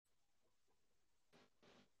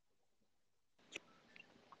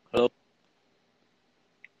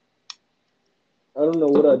don't know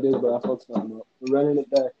what I did, but I fucked something up. We're running it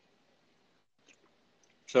back.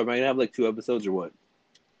 So am I gonna have like 2 episodes or what?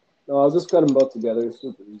 No, I'll just cut them both together. It's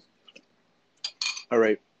super easy. All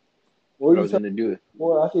right. What I was gonna do it.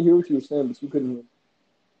 Well, I can hear what you were saying, but you couldn't hear.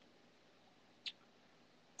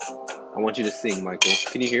 I want you to sing, Michael.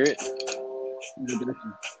 Can you hear it? I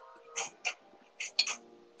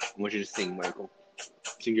want you to sing, Michael.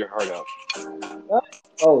 Sing your heart out.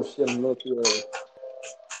 Oh shit! I'm a little too early.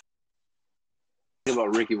 Think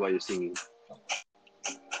about Ricky while you're singing.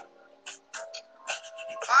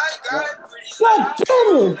 God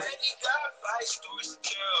damn it!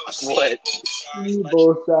 What? See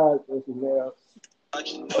both sides versus now.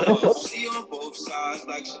 See on both sides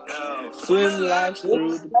like Chanel. Swim laps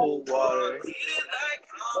through the cold water.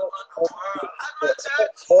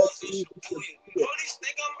 Police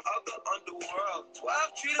think I'm of the underworld.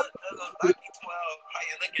 12 treat a nigga like he 12. How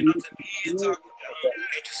you looking up to me and talking down?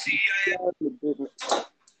 Can't you see I am?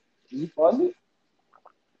 You find it?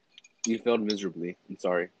 You failed miserably. I'm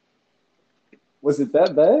sorry. Was it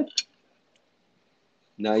that bad?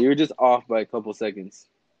 No, you were just off by a couple seconds.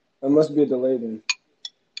 It must be a delay then.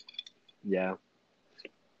 Yeah.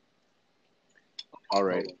 All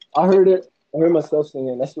right. I heard it. I heard myself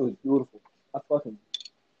singing. That shit was beautiful. I fucking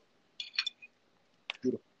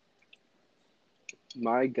beautiful.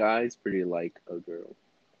 My guy's pretty like a girl.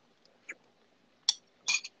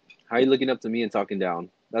 How you looking up to me and talking down?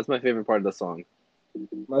 That's my favorite part of the song.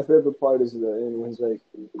 My favorite part is the end when he's like,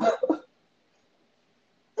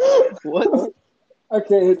 What? I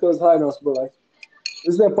can't hit those high notes, but like,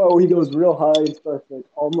 this is that part where he goes real high and starts like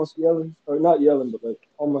almost yelling, or not yelling, but like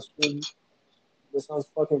almost screaming. That sounds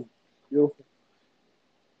fucking beautiful.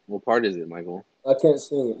 What part is it, Michael? I can't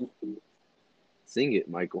sing it. Sing it,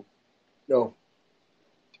 Michael. No.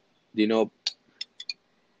 Do you know?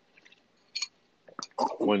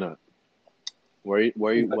 Why not? Why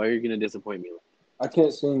are you gonna disappoint me? I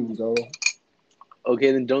can't sing, though.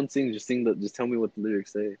 Okay, then don't sing. Just sing. Just tell me what the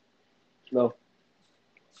lyrics say. No.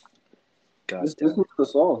 God This damn. is the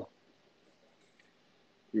song.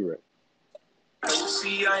 You're right. As you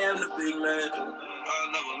see, I am the big man. Level,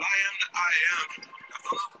 I am the I am. I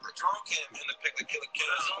fell up with the drunk him in the pick the killer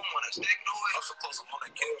killer. I don't want to stick no way. I'm so close, I'm on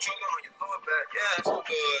that kill. Trouble on your lower back. Yeah, it's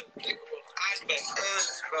good. Take a roll eyes back.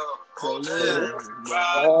 Spell. Rolling.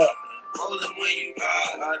 Ride. Rolling when you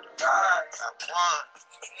ride. I want.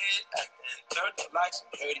 Turn the lights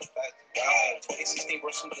and 35 guys. 2016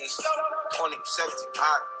 versus this 2017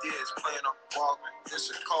 ideas playing on Walkman. This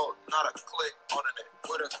is code, not a click on it.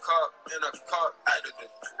 With a cup in a cup out of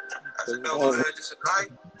it. As a double edge, it's a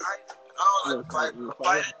night. I don't like to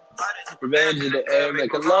fight it. Revenge in the air,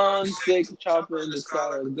 make a long stick, chopper in the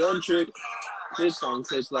sky, a gun trick. This song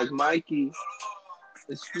tastes like Mikey.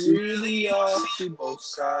 It's really all. See both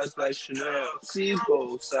sides like Chanel. See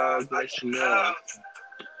both sides like Chanel.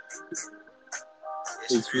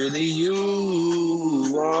 It's really you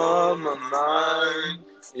on my mind.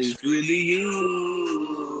 It's really you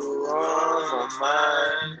on my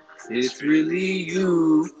mind. It's really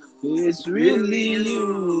you. It's really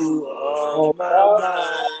you on my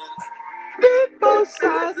mind. Big both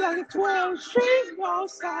sides like a 12. Straight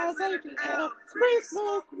both sides like an L. Free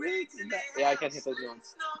smoke, yeah, I can't hit those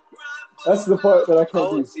ones. That's the part that I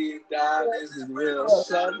can't do. This is real.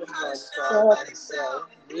 Something like myself.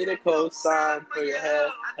 Need a cosign for your head.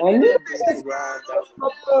 I need a big grind.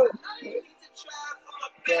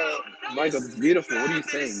 Michael, it's beautiful. What are you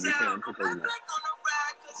saying? You can't put those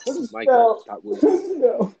in. Michael, stop with it.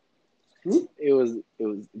 No. It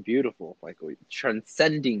was beautiful, Michael.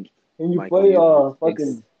 Transcending. Can you Michael, play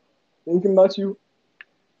fucking Thinking About You?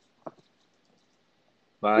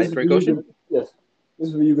 By Frank Ocean? Yes. This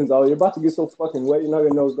is for you, Gonzalo. You're about to get so fucking wet, you're not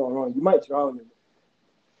gonna know what's going on. You might drown in it.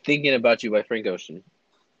 Thinking About You by Frank Ocean.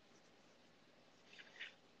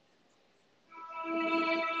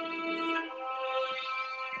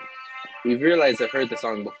 You've realized I've heard the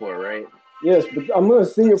song before, right? Yes, but I'm gonna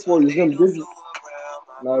sing it for you. It's gonna give you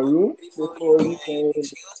my room before you came.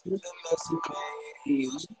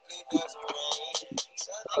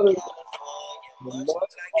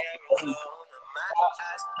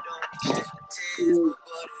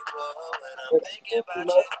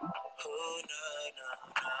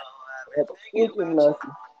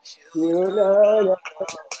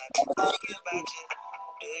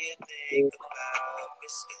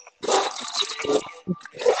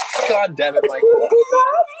 God damn it, Michael.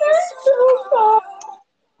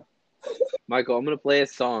 Michael, I'm gonna play a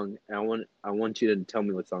song, and I want you to tell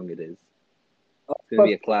me what song it is. It's gonna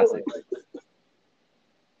be a classic.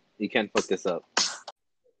 You can't fuck this up.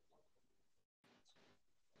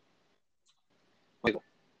 Michael.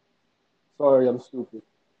 Sorry. Sorry, I'm stupid.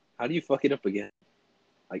 How do you fuck it up again?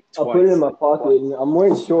 Like I put it in twice. my pocket. And I'm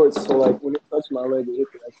wearing shorts, so like when it touched my leg, it hit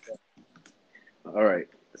the extra. All right.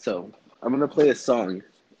 So I'm gonna play a song,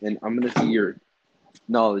 and I'm gonna see your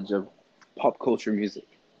knowledge of pop culture music.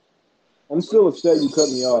 I'm still upset you cut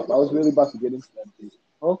me off. I was really about to get into that piece.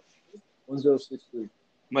 Huh? 1063.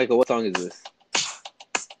 Michael, what song is this?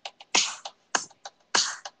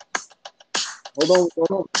 Hold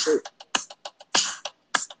on. Wait.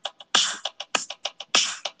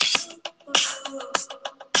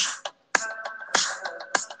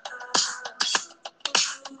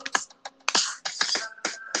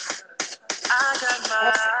 I got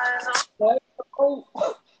my eyes on.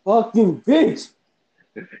 Oh, fucking bitch!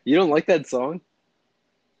 You don't like that song?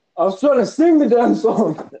 I was trying to sing the damn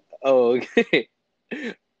song. Oh, okay.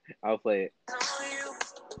 I'll play it.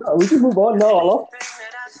 We can move on now. Hello?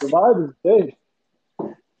 The vibe is dead.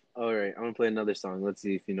 All right, I'm gonna play another song. Let's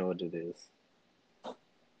see if you know what it is.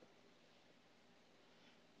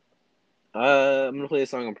 I'm gonna play a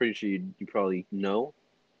song I'm pretty sure you probably know.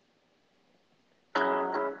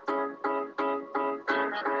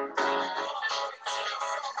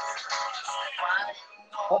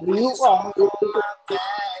 You are.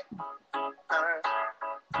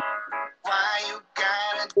 Why you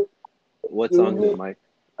gotta What Do song is it, me, Mike?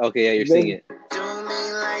 Okay, yeah, you're singing then it. do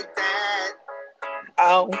me like that?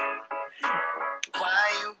 Ow.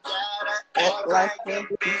 Why you gotta act like a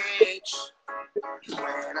bitch?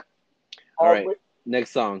 When All I'll right, break.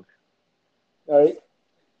 next song. All right.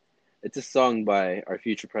 It's a song by our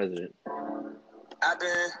future president. I've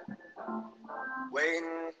been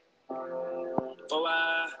waiting for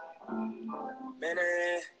a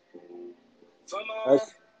minute for more.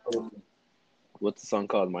 That's. What's the song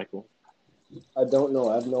called, Michael? I don't know.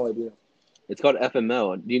 I have no idea. It's called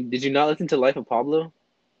FML. Did you not listen to Life of Pablo?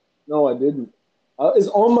 No, I didn't. It's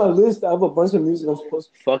on my list. I have a bunch of music I'm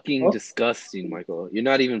supposed to. Fucking Huh? disgusting, Michael. You're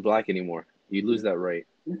not even black anymore. You lose that right.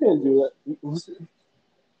 You can't do that. Listen,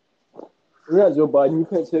 you're not Joe Biden. You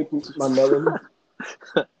can't take my melanin.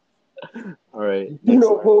 All right, You next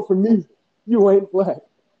don't song. vote for me. You ain't black.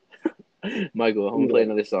 Michael, I'm gonna play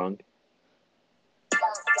another song.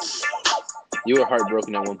 You were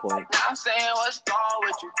heartbroken at one point. I'm saying what's wrong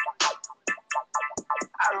with you?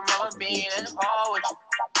 I remember being in the mall with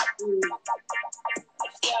you.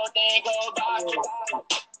 Everything go about you.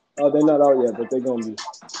 Oh, they're not out yet, but they're gonna be.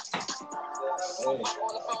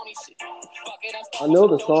 I know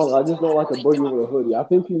the song. I just don't like a boogie with a hoodie. I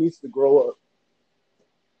think he needs to grow up.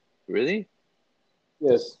 Really?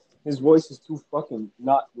 Yes, his voice is too fucking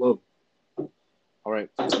not low. All right,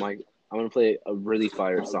 Mike. I'm gonna play a really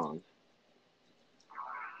fire song.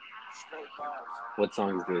 What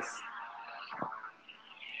song is this?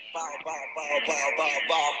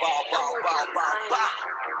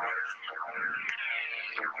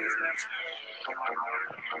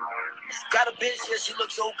 Got a bitch, yeah, she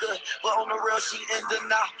looks so good, but on the real, she in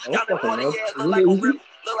denial. I don't Got me fucking money, know. yeah, Is look it like a easy? rip,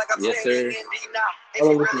 look like I'm Yes, playing sir. in Indy now. I If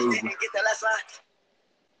don't you listen to really easy. didn't get that last line.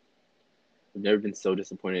 I've never been so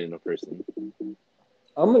disappointed in a person.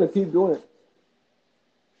 I'm gonna keep doing it.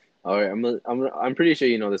 All right, I'm pretty sure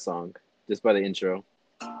you know the song just by the intro.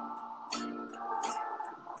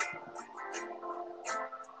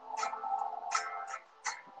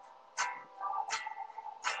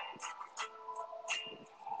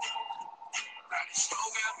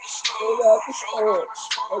 Go out the store.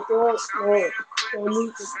 I don't know. Tell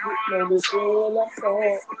me to get no this when I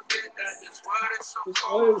fall. This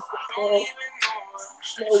way is the fall.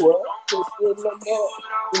 Know what? This is no more.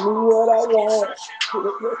 Give me what I want. Put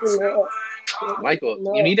it with the Lord. Michael, you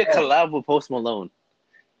No. need to Oh, collab with Post Malone.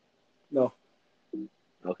 no.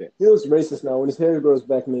 Okay. He looks racist now. When his hair grows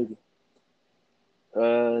back, maybe.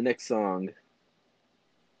 Next song.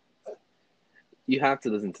 You have to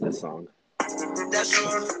listen to this song. That's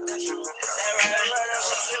true. That's true.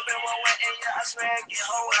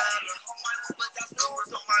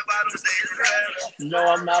 No,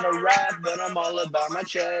 I'm not a rap, but I'm all about my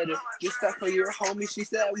cheddar. Just that for your homie, she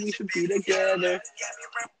said we should be together.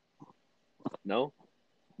 No?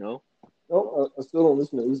 No? No, I still don't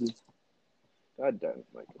listen to Uzi. God damn it,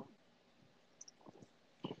 Michael.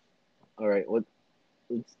 All right,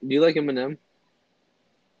 do you like Eminem?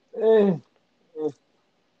 Eh.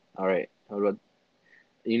 All right, how about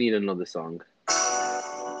you need to know the song.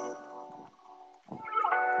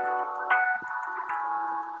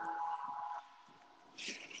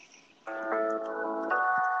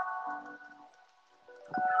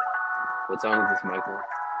 What song is this, Michael?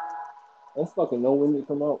 I don't fucking know when they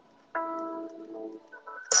come out.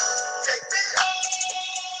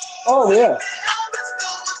 Oh, yeah.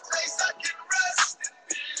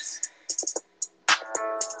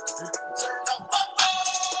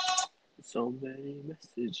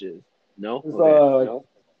 bitches. No? It's Okay.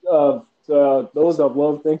 those of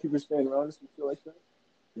love. Thank you for staying around. Some shit like that.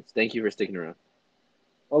 It's thank you for sticking around.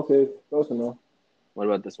 Okay, close enough. What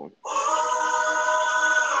about this one?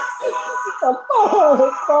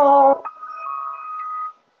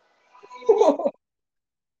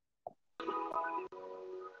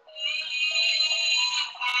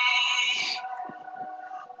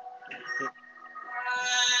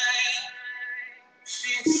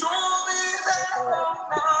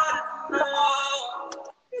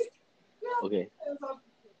 Okay.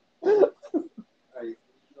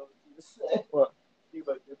 What?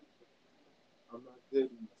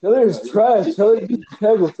 Tell her it's trash. Tell her to be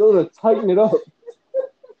casual. Tell her to tighten it up.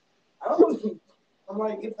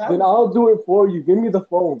 Then I'll do it for you. Give me the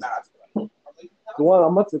phone. Go on.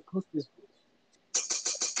 I'm about to cook this.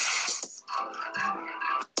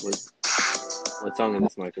 What, what song is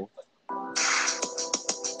this, Michael?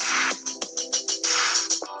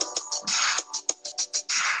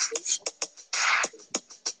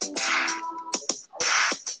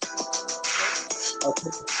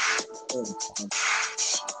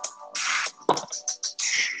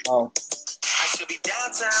 Oh, I should be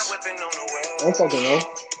downtown whipping on the way. I don't fucking know.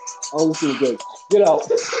 I don't listen to good. Get out.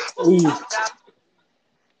 Leave.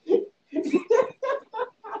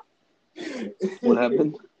 What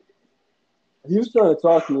happened? He was trying to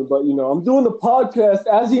talk to me, but I'm doing the podcast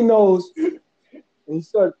as he knows, and he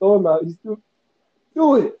started throwing out. He's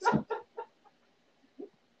do it.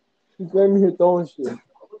 He's letting me here throwing shit.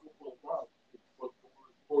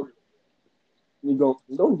 You don't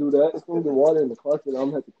do that. It's gonna get water in the carpet. I'm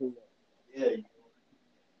gonna have to clean that.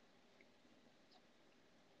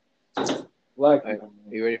 Black All right. people, Are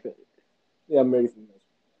man. you ready for Yeah, I'm ready for this.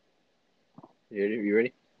 You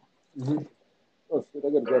ready? Mm-hmm. Oh shit! I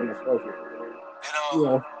gotta grab my charger. You Yeah,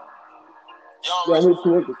 y'all yeah, I'm rich, ready to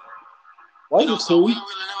work it. Why is it so we clean? don't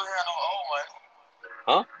really never had no old money.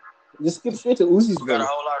 Huh? Just skip straight to Uzi's We got a verse.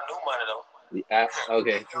 whole lot of new money though.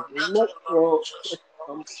 Okay. Well,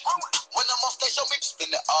 When I'm off stage, show me spin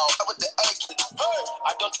it all with the AK.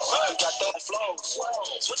 I don't got that flows.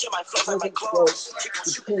 Switching my flows like my clothes.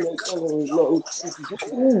 you can't make fun of me, low.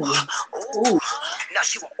 Ooh, ooh. Now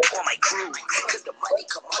she want all my crew. Cause the money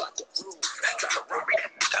come out the roof. Drive a Rari,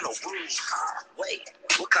 got no roof. Wait,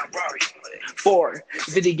 what kind of Rari? 4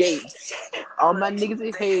 50 gates. All my niggas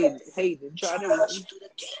is hate and try to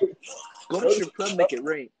go to strip club, make it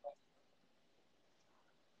rain.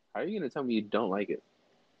 How are you gonna tell me you don't like it?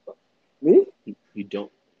 Me? You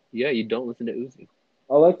don't. Yeah, you don't listen to Uzi.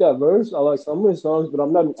 I like that verse. I like some of his songs, but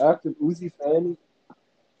I'm not an active Uzi fan.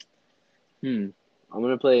 I'm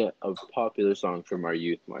gonna play a popular song from our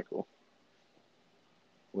youth, Michael.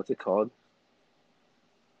 What's it called?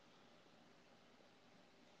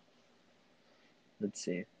 Let's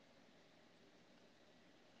see.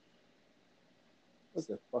 What's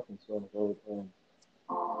that fucking song called?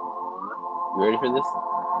 You ready for this?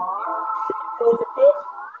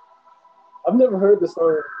 I've never heard the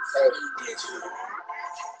song.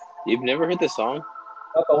 You've never heard this song?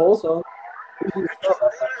 Not the whole song.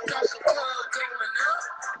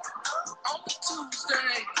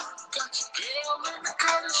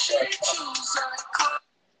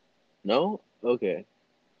 No? Okay.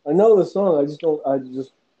 I know the song. I just don't.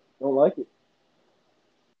 Like it.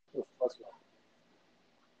 All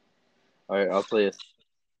right, I'll play it.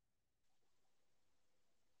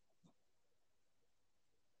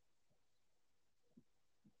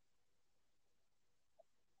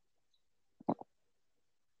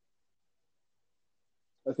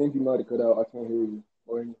 I think you might have cut out. I can't hear you,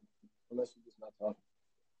 or unless you're just not talking.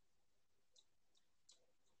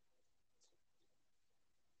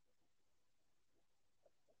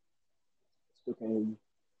 Still can't hear you.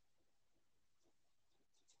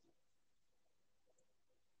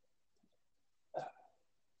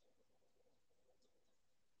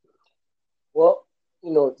 Well,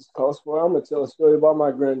 you know what this calls for. I'm gonna tell a story about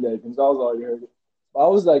my granddad because I was already heard it. I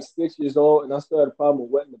was like 6 years old and I still had a problem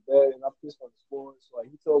with wetting the bed and I pissed on the floor. So like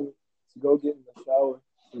he told me to go get in the shower.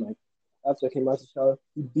 And like after I came out the shower,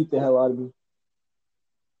 he beat the hell out of me.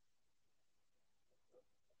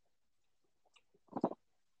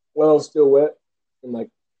 When I was still wet. And like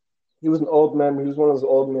he was an old man, but he was one of those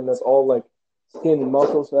old men that's all like skin and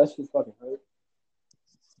muscle, so that shit fucking hurt.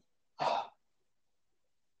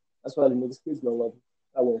 That's why the niggas kids don't love him.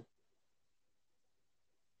 I win.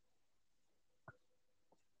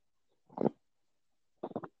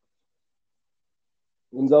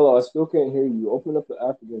 Gonzalo, I still can't hear you. Open up the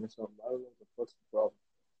app again or something. I don't know what the fuck's the problem.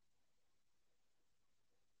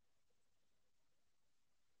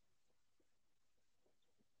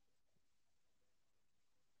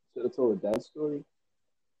 Should have told a dad story.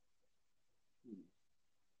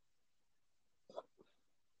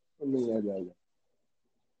 I mean, yeah.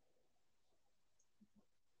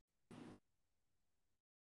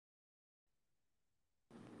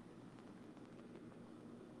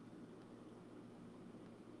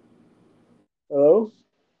 Hello?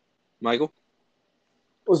 Michael,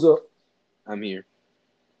 What's up? I'm here.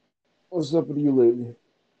 What's up with you lately?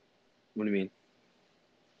 What do you mean?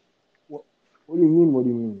 What, what do you mean? What do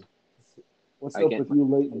you mean? What's I up can't. with you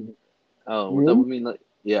lately? Oh, You what's hear up me? with me? Like,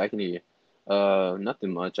 yeah, I can hear you.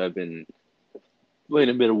 Nothing much. I've been playing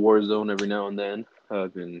a bit of Warzone every now and then.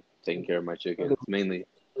 I've been taking care of my chickens mainly.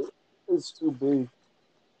 It's too big.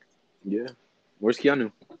 Yeah. Where's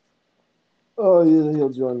Keanu? Oh, yeah, he'll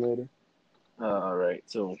join later. All right.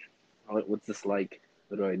 So, what's this like?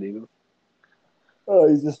 What do I do? Oh,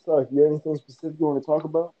 he's just stuck. You got anything specific you want to talk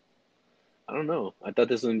about? I don't know. I thought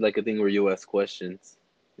this was like a thing where you ask questions,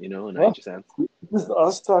 and I Huh? just answer. Just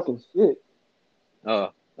us talking shit Uh,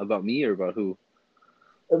 about me or about who?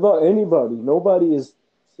 about anybody. Nobody is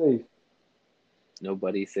safe.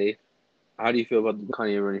 Nobody safe. How do you feel about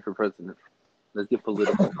Kanye running for president? Let's get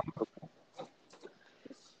political.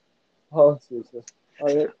 Politics.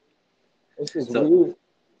 All right. It's just So, weird.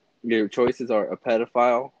 your choices are a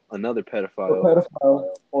pedophile, another A pedophile.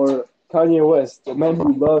 pedophile or Kanye West, the man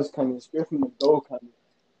who loves Kanye, straight from the go Kanye.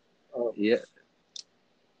 Um, Yeah.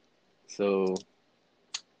 So,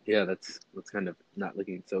 yeah, that's kind of not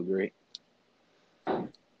looking so great.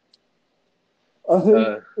 I think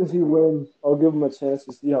Uh, if he wins, I'll give him a chance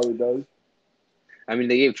to see how he does. I mean,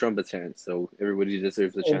 they gave Trump a chance, so everybody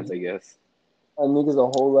deserves a chance, And I guess. I think he's a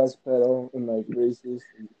whole ass pedo and like racist.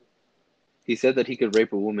 And, He said that he could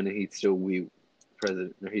rape a woman and he'd still be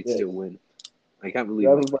president, or he'd yeah, still win. I can't believe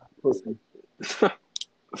grab him by the pussy.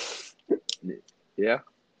 that. Yeah.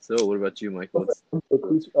 So, what about you, Michael?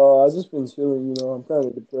 I've just been chilling, I'm kind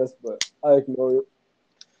of depressed, but I ignore it.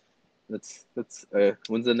 That's.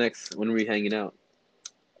 When's the next? When are we hanging out?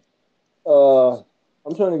 Uh,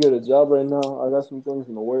 I'm trying to get a job right now. I got some things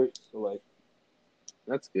in the works, so like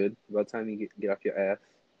That's good. About time you get off your ass.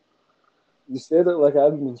 you said it like I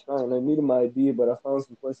haven't been trying. I needed my ID, but I found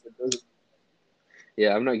some place that does it.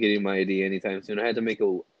 Yeah, I'm not getting my ID anytime soon. I had to make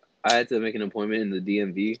an appointment in the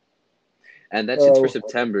DMV, and that shit's for Uh,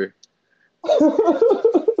 September.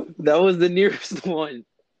 That was the nearest one.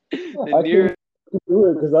 The I can't nearest. do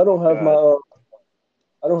it because God,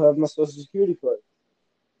 I don't have my social security card.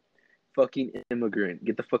 fucking immigrant,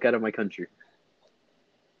 get the fuck out of my country.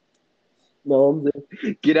 No, I'm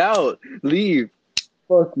just Get out. Leave.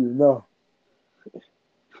 fuck you. No,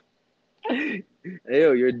 Ew,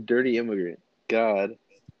 you're a dirty immigrant. God.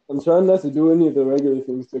 I'm trying not to do any of the regular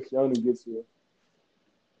things till Keanu gets here.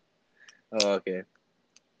 Oh, okay.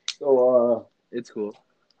 So, It's cool.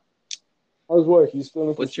 how's work? You still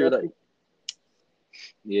in What's your like? construction?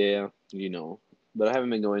 Yeah, But I haven't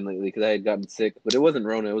been going lately because I had gotten sick. But it wasn't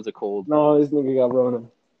Rona. It was a cold. No, this nigga got Rona.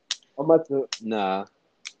 I'm about to. Nah.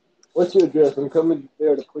 What's your address? I'm coming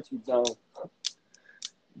there to put you down.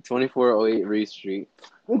 2408 Reese Street.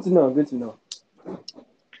 Good to know. Good to know.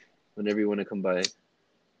 Whenever you want to come by.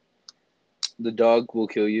 The dog will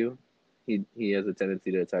kill you. He has a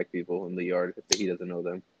tendency to attack people in the yard if he doesn't know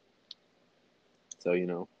them. So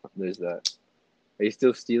there's that. Are you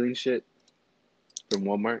still stealing shit from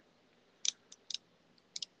Walmart?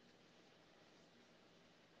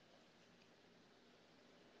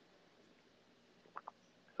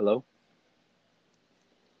 Hello,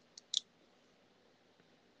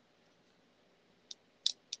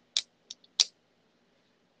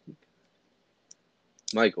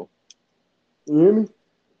 Michael. Can you hear me?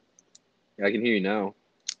 I can hear you now.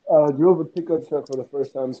 I drove a pickup truck for the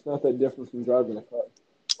first time. It's not that different from driving a car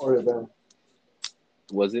or a van.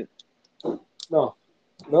 Was it? No.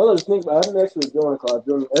 No, I just think I haven't actually driven a car. I've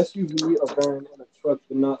driven an SUV, a van, and a truck,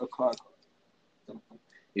 but not a car.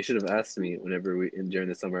 You should have asked me whenever during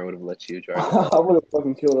the summer. I would have let you drive it. I would have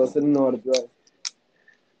fucking killed us. I didn't know how to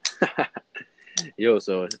drive. Yo,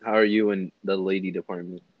 so how are you in the lady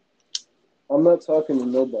department? I'm not talking to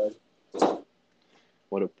nobody.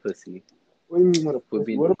 What a pussy. What do you mean, what a Quit pussy?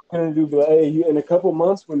 being. What am I gonna do? Be like, hey, you in a couple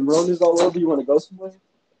months when Rona's all over, you want to go somewhere?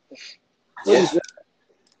 What Yeah. is that?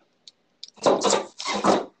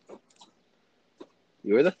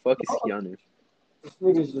 Where the fuck is Keanu? This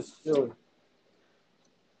nigga's just chilling.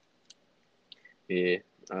 Yeah.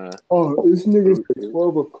 Oh, this nigga's at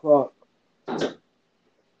 12 o'clock.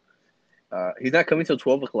 He's not coming till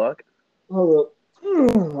 12 o'clock. Hold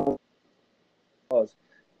up. Pause.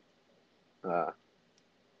 Uh,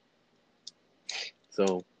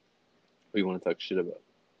 so we want to talk shit about.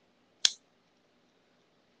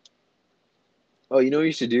 Oh, you know what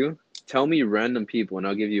you should do? Tell me random people, and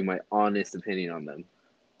I'll give you my honest opinion on them.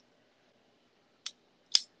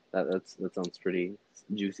 That sounds pretty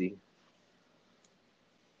juicy.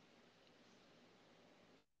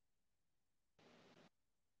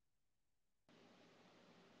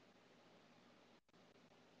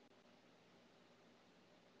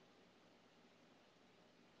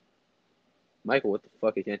 Michael, what the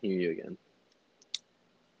fuck? I can't hear you again.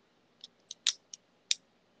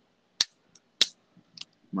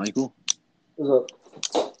 Michael, What's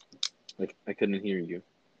up? like I couldn't hear you.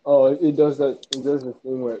 Oh, it does that. It does the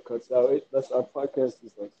thing where it cuts out. That's our podcast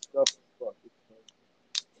is like stuff as fuck.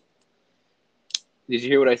 Did you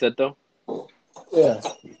hear what I said though? Yeah,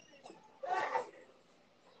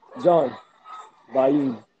 John,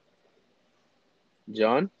 Baim.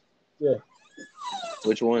 John, Yeah,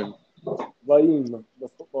 which one? Baim, the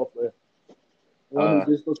football player, the one who Uh,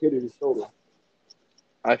 dislocated his shoulder.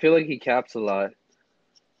 I feel like he caps a lot,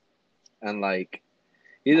 and like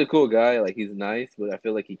he's a cool guy. Like he's nice, but I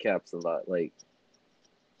feel like he caps a lot, like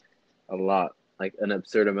an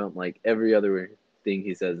absurd amount. Like every other thing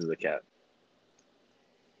he says is a cap.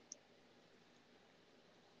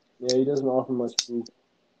 Yeah, he doesn't offer much proof.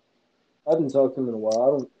 I haven't talked to him in a while. I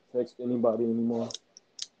don't text anybody anymore.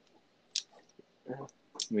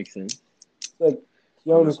 Makes sense. It's like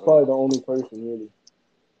I'm Keanu's not. probably the only person really,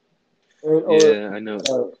 or Yeah, I know.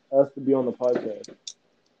 has to be on the podcast.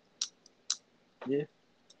 Yeah.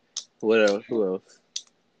 What else? Who else?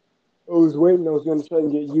 I was waiting. I was going to try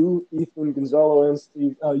and get you, Ethan, Gonzalo, and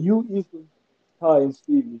Steve. You, Ethan, Ty, and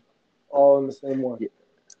Stevie, all in the same one. Yeah.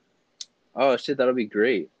 Oh shit, that'll be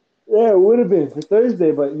great. Yeah, it would have been for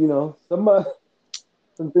Thursday, but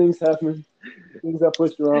some things happen, things that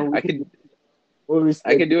push around. I could We'll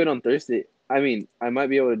I could reschedule. do it on Thursday. I mean, I might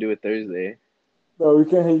be able to do it Thursday. No, we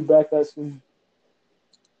can't have you back that soon.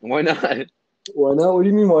 Why not? Why not? What do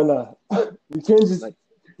you mean? Why not? We can't just Like,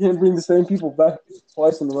 can't bring the same people back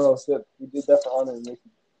twice in a row. Except we did that for Honor and Mickey,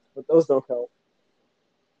 but those don't count.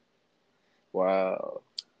 wow.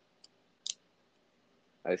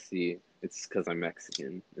 I see. It's because I'm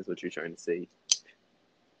Mexican, is what you're trying to say.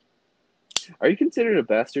 Are you considered a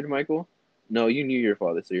bastard, Michael? No, you knew your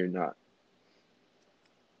father, so you're not.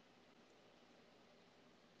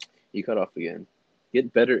 You cut off again.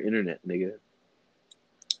 Get better internet, nigga.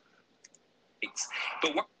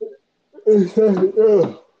 But what?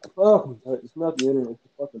 Oh, it's not the internet. It's the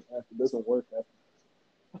fucking app. It doesn't work.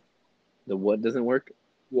 The what doesn't work?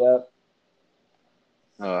 Yeah,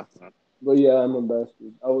 Uh, but yeah, I'm a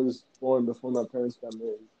bastard. I was born before my parents got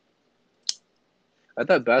married. I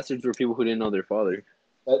thought bastards were people who didn't know their father.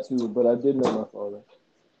 That too, but I did know my father.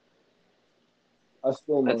 I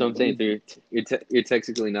still That's know what I'm saying. him. So you're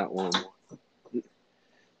technically not one.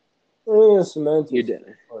 Your Semantics. dad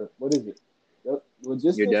Or what is it? Yep. your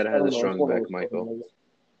Logistics? dad I has a don't know. It's strong one of back, those fucking Michael. words.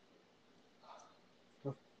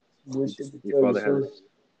 Wish I could Your tell you, father has son.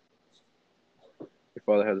 your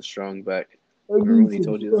father has a strong back. I Remember need when he some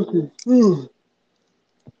told you that? fucking food.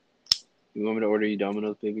 You want me to order you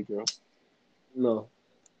Domino's, baby girl? No,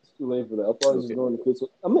 it's too late for that. I'll probably just Okay. go in the kitchen.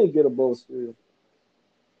 I may get a bowl of cereal.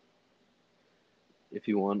 If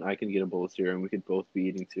you want, I can get a bowl of cereal and we could both be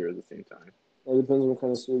eating cereal at the same time. It depends on what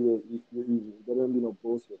kind of cereal you're eating. There don't be no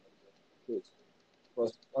bullshit like that. Kids.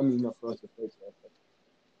 I mean, not frosted flakes.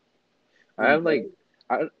 I have like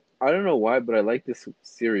I I don't know why, but I like this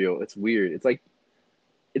cereal. It's weird. It's like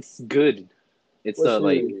it's good. It's What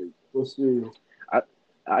like cereal? What cereal? I,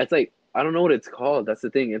 it's like I don't know what it's called. That's the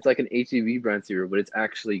thing. It's like an HEB brand cereal, but it's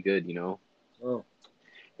actually good. You know, Oh,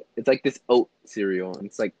 it's like this oat cereal, and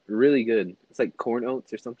it's like really good. It's like corn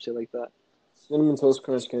oats or some shit like that. cinnamon toast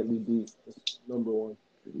crunch can't be beat. It's number one.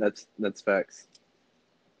 That's facts.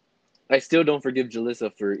 I still don't forgive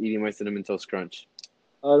Jalissa for eating my cinnamon toast crunch.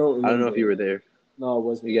 I don't I don't know remember if you it. were there. No, I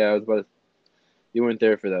wasn't. Yeah, I was about to, you weren't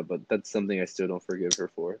there for that, but that's something I still don't forgive her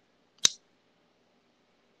for.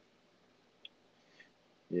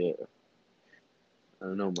 Yeah, I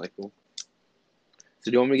don't know, Michael. So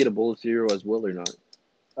do you want me to get a bowl of cereal as well or not?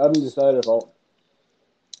 I haven't decided if I'll.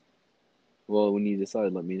 Well, when you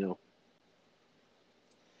decide, let me know.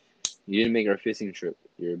 You didn't make our fishing trip.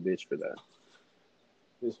 You're a bitch for that.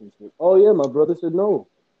 Fishing trip. Oh yeah, my brother said no.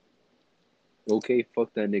 Okay,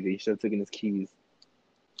 fuck that nigga. You should have taken his keys.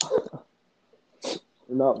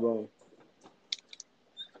 You're not wrong.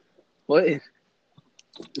 What? You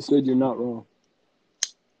said you're not wrong.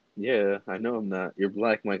 Yeah, I know I'm not. You're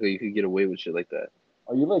black, Michael. You could get away with shit like that.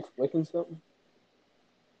 Are you like flicking something?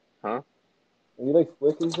 Huh? Are you like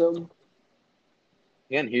flicking something?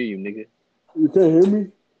 I can't hear you, nigga. You can't hear me?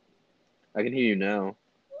 I can hear you now.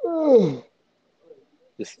 I'm,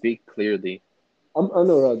 Just speak clearly. I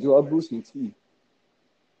know what I'll do. I'll bruise some teeth.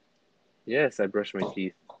 Yes, I brush my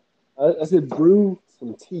teeth. I said brew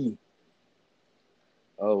some tea.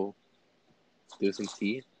 Oh, do some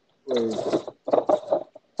tea. Wait,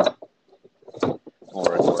 All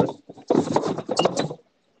right, all right.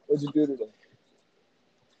 what'd you do today?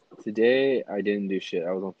 Today I didn't do shit.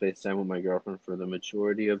 I was on FaceTime with my girlfriend for the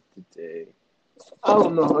majority of the day. I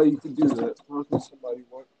don't know how you could do that. How can somebody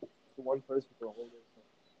work for one person for a whole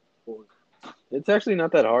day? It's actually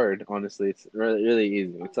not that hard, honestly. It's really, really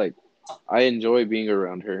easy. It's like I enjoy being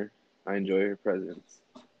around her. I enjoy her presence.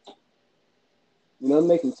 You're not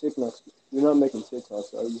making TikToks. You're not making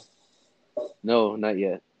TikToks, are you? No, not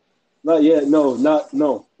yet. Not yet. No, not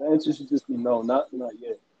no. The answer should just be no. Not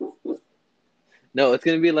yet. No, it's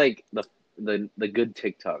gonna be like the good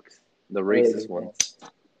TikToks, the All right, racist yeah. ones.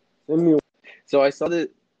 Send me. So I saw the.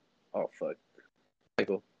 Oh fuck,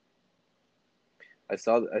 Michael. I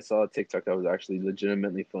saw a TikTok that was actually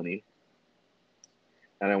legitimately funny,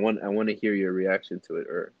 and I want to hear your reaction to it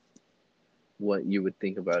or what you would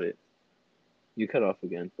think about it. You cut off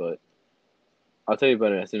again, but I'll tell you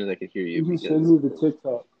about it as soon as I can hear you You can send because me the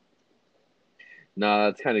TikTok. nah,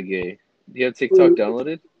 it's kind of gay. Do you have TikTok Wait,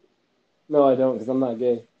 downloaded? no, I don't, because I'm not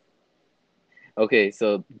gay. Okay,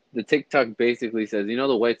 so the TikTok basically says, you know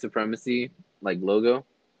the white supremacy like logo?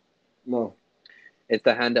 No. It's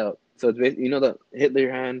the handout. So it's basically, you know the Hitler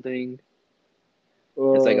hand thing?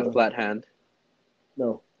 It's like a Uh, flat hand.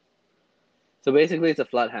 no. So basically it's a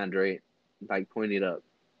flat hand, right? Like pointed up.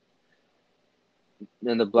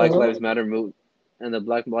 And the Black Uh-huh. Lives Matter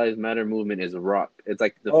movement is a rock. It's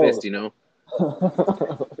like the fist, Oh. you know?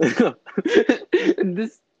 And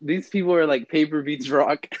these people are like paper beats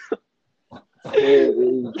rock.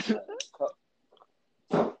 Wait.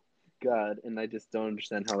 God, and I just don't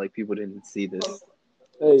understand how like people didn't see this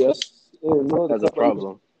Hey, yes. Hey, no, the as a cup I've been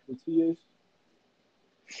problem. for 2 years.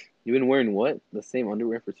 You've been wearing what? The same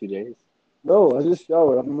underwear for 2 days? No, I just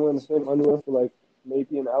showered. I've been wearing the same underwear for like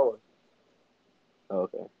maybe an hour. Oh,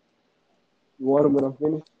 okay. You want them when I'm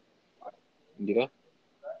finished? Yeah.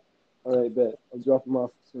 All right, bet. I'll drop them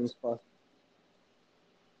off as soon as possible.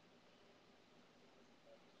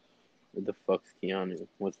 What the fuck's Keanu?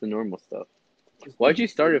 What's the normal stuff? Just Why'd making you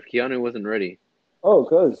start sure. if Keanu wasn't ready? Oh,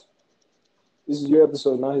 cuz this is your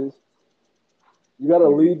episode, not his. You gotta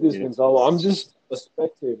You, lead this, you know, Gonzalo. I'm just a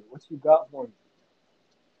spectator. What you got for me?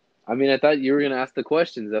 I mean, I thought you were gonna ask the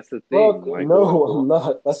questions. That's the Fuck thing, Michael. no, I'm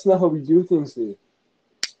not. That's not how we do things here.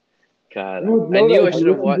 God, You would I know knew that I if should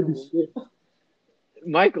you have listened what. to this shit.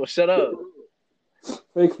 Michael, shut up.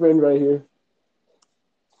 Fake friend right here.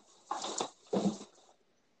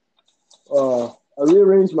 I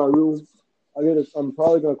rearranged my room. I'm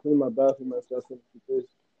probably gonna clean my bathroom after I finish with this.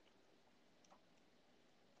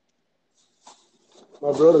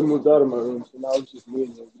 My brother moved out of my room, so now it's just me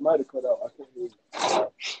and him. You might have cut out. I can't hear you.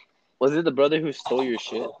 Was it the brother who stole your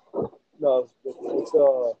shit? No, it's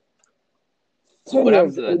 10 What year happened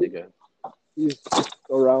old to that baby. nigga? He's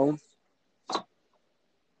around.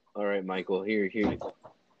 All right, Michael. Here. He's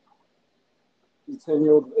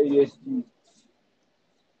 10-year-old ADHD.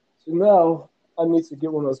 So now I need to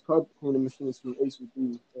get one of those carpet cleaning machines from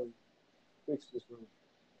HEB and fix this room.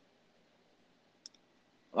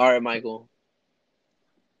 All right, Michael.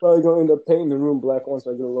 Probably gonna end up painting the room black once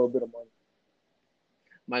I get a little bit of money.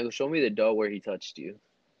 Michael, show me the doll where he touched you.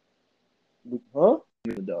 Huh? Show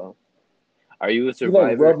me the doll. Are you a He like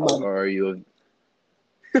survivor rubbed my or are you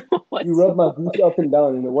a what? he rubbed my boots up and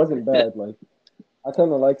down and it wasn't bad. Like I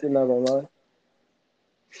kinda liked it, not gonna lie.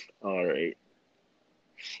 All right.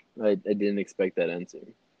 I didn't expect that answer.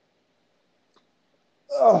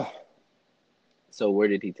 Ugh. So where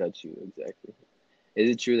did he touch you exactly? Is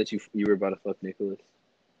it true that you were about to fuck Nicholas?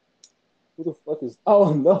 Who the fuck is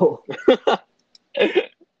oh no.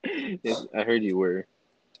 I heard you were.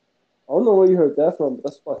 I don't know where you heard that from, but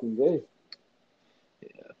that's fucking gay.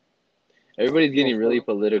 Yeah. Everybody's Oh getting really fuck.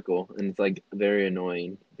 political, and it's like very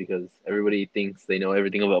annoying because everybody thinks they know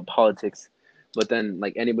everything about politics, but then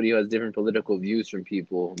like anybody who has different political views from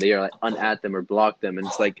people, they are like unat them or block them, and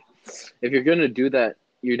it's like if you're gonna do that,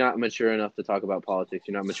 you're not mature enough to talk about politics.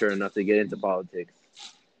 You're not mature enough to get into politics.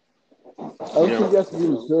 I You don't think know? you have to be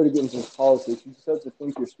mature to get into politics. You just have to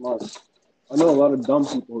think you're smart. I know a lot of dumb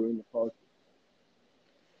people who are into politics.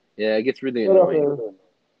 Yeah, it gets really Shut up, annoying. man.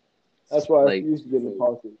 That's why I Like refuse to get into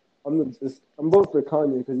politics. I'm voting for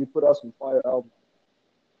Kanye because he put out some fire albums.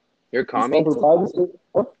 you're a He's on commie. for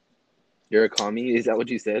huh? You're a commie. Is that what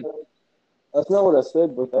you said? That's not what I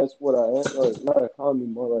said, but that's what I am. Like, not a commie,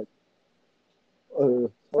 more like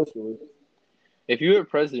socialist. If you were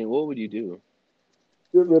president, what would you do?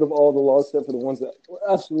 Get rid of all the laws except for the ones that were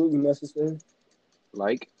absolutely necessary.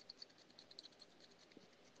 Like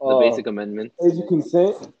the Uh, basic amendments? age of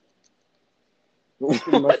consent.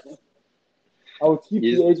 Pretty much. I would keep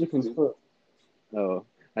You the age just, of consent. oh,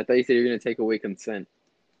 I thought you said you were gonna take away consent.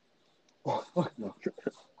 Oh, fuck no.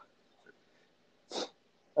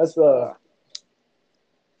 That's Uh,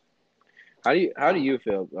 how do you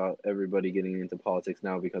feel about everybody getting into politics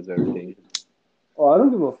now because of everything? Oh, I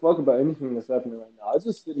don't give a fuck about anything that's happening right now. I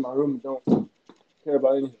just sit in my room and don't care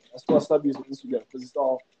about anything. That's why I stopped using Instagram because it's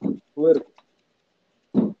all political.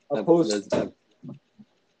 I post That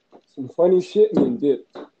some funny shit and then dip.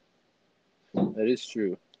 is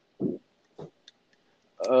true.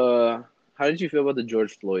 How did you feel about the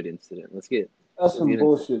George Floyd incident? That's some get into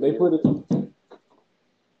bullshit. They put it.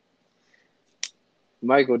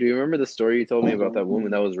 Michael, do you remember the story you told me about that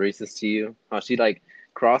woman that was racist to you? How she like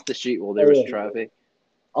crossed the street while there Oh was yeah. traffic?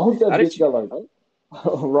 I hope that How did bitch you got like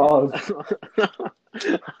robbed.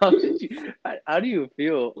 how do you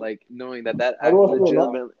feel like knowing that that How act do I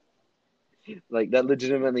feel now?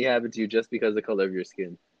 legitimately happened to you just because of the color of your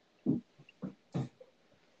skin?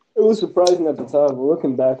 It was surprising at the time, but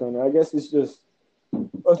looking back on it, I guess it's just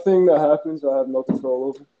a thing that happens I have no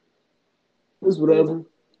control over. It's whatever.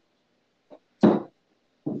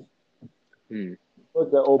 Hmm.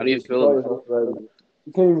 Fuck that How old do you bitch. She's feel? always not right.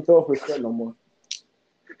 You can't even throw her set no more.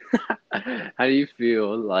 How do you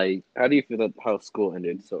feel that how school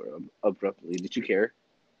ended so abruptly? Did you care?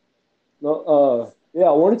 No, yeah,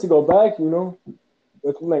 I wanted to go back,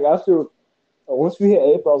 but like after once we hit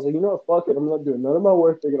April, I was like, you know what, fuck it, I'm not doing none of my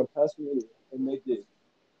work. They're gonna pass me anyway, and they did.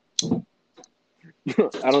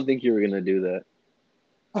 I don't think you were gonna do that.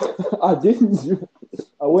 I didn't.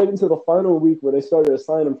 I waited until the final week where they started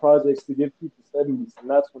assigning projects to give people 70s, and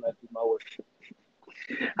that's when I did my work.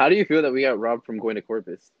 How do you feel that we got robbed from going to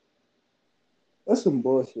Corpus? That's some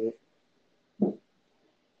bullshit.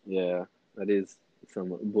 Yeah, that is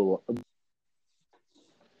some bull. I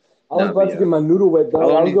was Nah, but about to yeah. get my noodle wet, How dog. I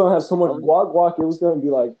long was do you, gonna have so much guac. It was gonna be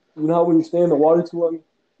like, you know how when you stay in the water too long,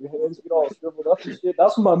 your hands get all shriveled up and shit.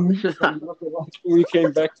 That's what my meat was gonna be looking like when we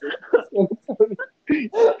came back to it.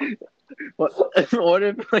 what? What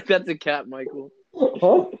if like that's a cap, Michael?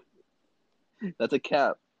 Huh? That's a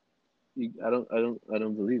cap. I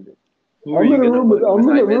don't believe it. Who are I'm you in a gonna room with put I'm in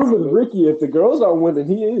a behind room this? with Ricky. If the girls aren't winning,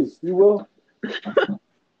 he is. He will.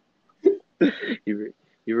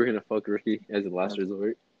 You were gonna fuck Ricky as a last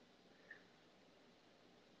resort.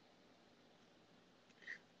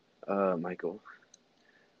 Michael.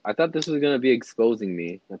 I thought this was gonna be exposing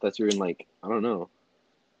me. I thought you were gonna like, I don't know.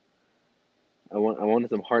 I wanted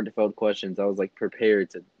some heartfelt questions. I was like prepared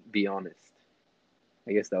to be honest.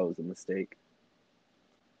 I guess that was a mistake.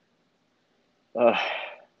 Uh,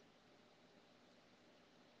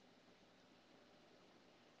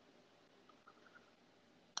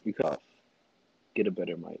 you could get a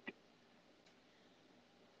better mic.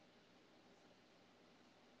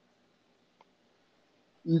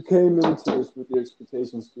 You came into this with your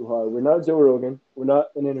expectations too high. We're not Joe Rogan. We're not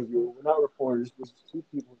an interviewer. We're not reporters. We're just two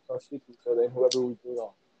people who talk shit to each other and whoever we bring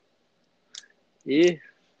on. Yeah.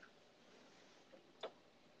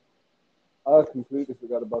 I completely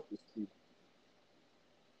forgot about this tweet.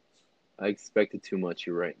 I expected too much.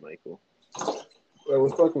 You're right, Michael. Yeah, we're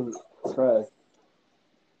fucking trash.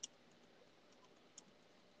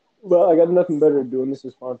 But I got nothing better to do, and this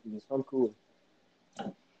is spontaneous. I'm cool.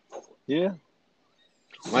 Yeah.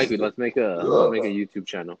 Michael, let's make a YouTube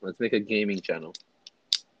channel. Let's make a gaming channel.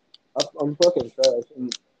 I'm fucking trash.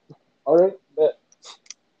 And, all right, bet.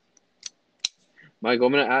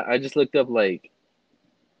 Michael, I just looked up like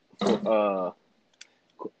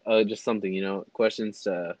just something, questions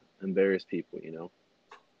to embarrass people.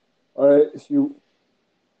 All right, shoot.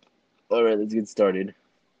 All right, let's get started.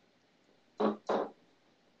 Let's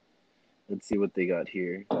see what they got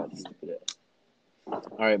here. God, stupid ass. All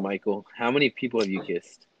right, Michael, how many people have you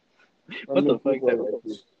kissed? How What many the fuck? people are like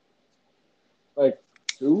this? Like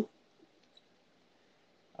two?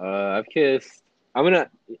 I've kissed. I'm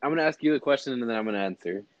gonna ask you a question and then I'm gonna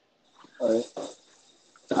answer. All right.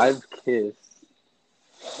 I've kissed.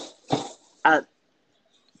 At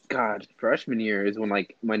God, freshman year is when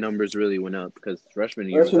like my numbers really went up because freshman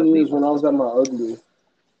year was Freshman at year is least when I was at my ugly.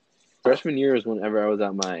 freshman year is whenever I was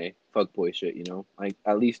at my fuckboy shit. Like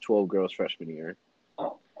at least 12 girls freshman year.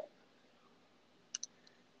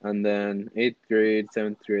 And then 8th grade,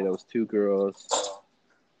 7th grade, that was 2 girls.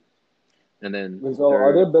 And then So,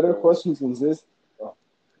 are there third, better questions than this? Oh,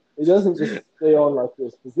 it doesn't just stay on like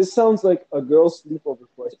this. Because this sounds like a girl sleepover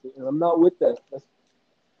question, and I'm not with that. If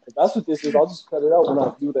that's what this is, I'll just cut it out when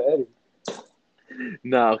I do the edit.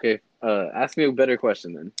 no, okay. Ask me a better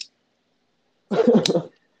question then.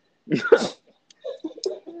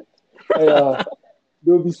 Hey,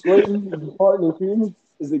 do it be sweating? Is it farting and creaming?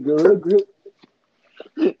 Is it gorilla grip?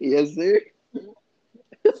 Yes, sir.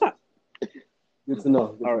 Good to know.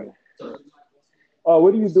 Good All to right. know. Oh,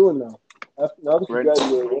 what are you doing now? Now that you Right.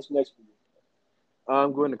 graduated, what's next for you?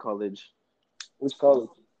 I'm going to college. Which college?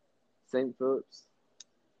 St. Philip's.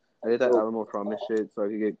 I did that Oh, Alamo Promise shit so I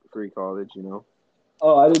could get free college, you know.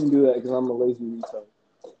 oh, I didn't do that because I'm a lazy retard.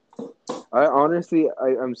 I honestly,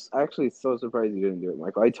 I'm actually so surprised you didn't do it,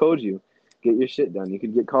 Michael. I told you, get your shit done. You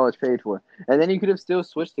could get college paid for, and then you could have still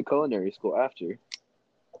switched to culinary school after.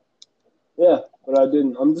 Yeah, but I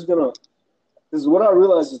didn't. I'm just gonna. Because what I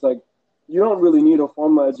realized is like, you don't really need a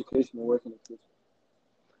formal education to work in the kitchen.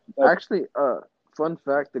 Like, Actually, fun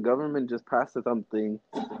fact: the government just passed something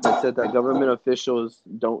that said that government officials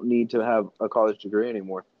don't need to have a college degree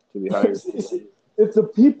anymore to be hired. if the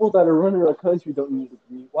people that are running our country don't need a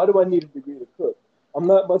degree, why do I need a degree to cook? I'm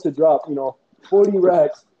not about to drop, 40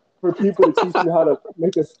 racks for people to teach me how to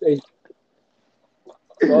make a steak.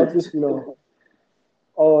 So I'll just, go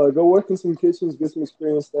work in some kitchens, get some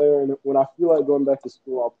experience there, and when I feel like going back to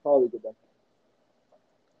school, I'll probably go back.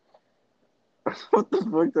 What the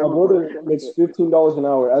fuck type My of brother podcast? makes $15 an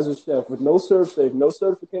hour as a chef with no serve safe, no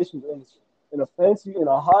certifications, or anything. In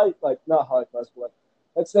a high, like not high class, but like,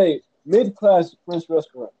 let's say mid class French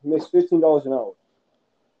restaurant. He makes $15 an hour.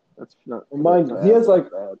 That's not And that's mind you, bad. That's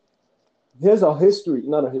bad. he has a history,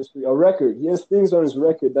 not a history, a record. He has things on his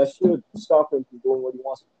record that should stop him from doing what he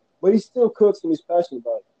wants. But he still cooks and he's passionate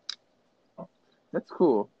about it. That's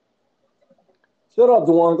cool. Shut up,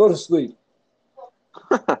 Dewan. Go to sleep.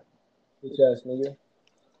 Bitch ass nigga.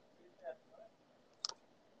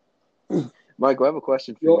 Michael, I have a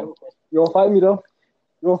question for you. You want to fight me though?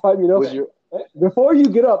 You want to fight me though? Would you? Before you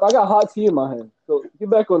get up, I got hot tea in my hand. So get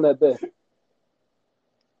back on that bed.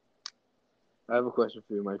 I have a question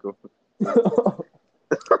for you, Michael.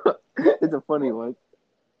 It's a funny one.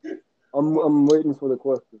 I'm waiting for the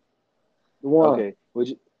question. Dewan. Okay. Would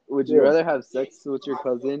you Yeah. rather have sex with your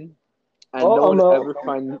cousin and Oh, no I'm one out. ever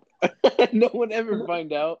find no one ever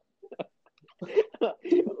find out,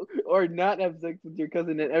 or not have sex with your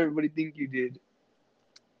cousin and everybody think you did?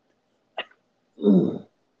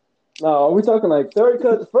 Now, are we talking like third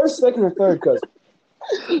cousin, first, second, or third cousin?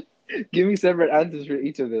 Give me separate answers for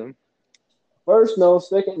each of them. First, no.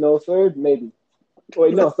 Second, no. Third, maybe.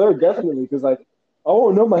 Wait, no. Third, definitely, because like I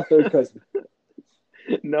won't know my third cousin.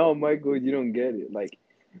 No, Michael, you don't get it. Like,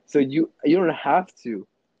 so you don't have to.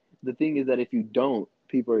 The thing is that if you don't,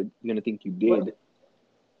 people are gonna think you But did.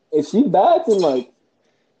 if she bad, then like,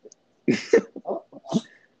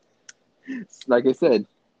 Like I said,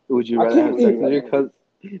 would you I rather can't have sex be. with your cousin?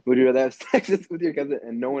 Would you rather have sex with your cousin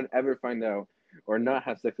and no one ever find out, or not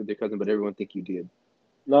have sex with your cousin but everyone think you did?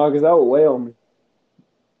 No, because that would weigh on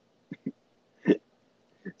me.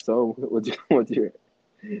 So what's your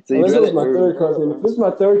so you'd Unless it was rather my third cousin. If this is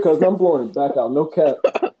my third cousin, I'm blowing it back out. No cap.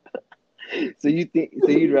 so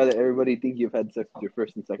you'd rather everybody think you've had sex with your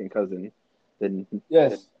first and second cousin than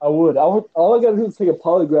Yes, I would. I would. All I gotta do is take a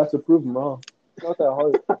polygraph to prove them wrong. It's not that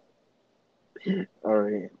hard. all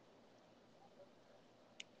right.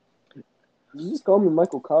 You just call me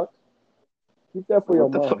Michael Cox. Keep that for your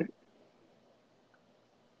What the fuck? mom.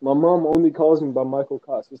 My mom only calls me by Michael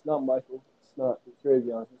Cox. It's not Michael. It's not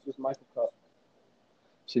Travion. It's just Michael Cox.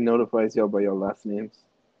 She notifies y'all by your last names.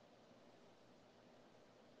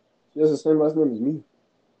 She has the same last name as me.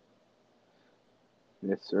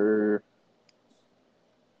 Yes, sir.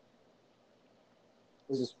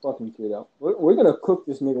 Let's just fucking kid out. We're gonna cook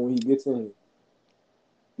this nigga when he gets in here.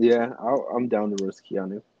 Yeah, I'm down to roast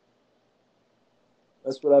Keanu.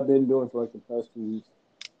 That's what I've been doing for like the past 2 weeks.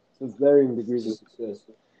 To varying degrees of success.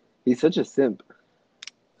 He's such a simp.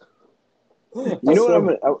 You I know what I'm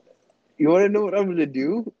said, gonna? You want to know what I'm gonna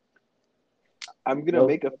do? I'm gonna no.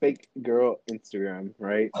 make a fake girl Instagram,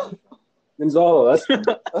 right? Gonzalo, that's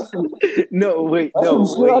some, No, wait, that's some no,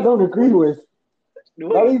 shit I wait, don't agree with.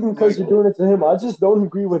 Not wait, even because you're Michael. doing it to him. I just don't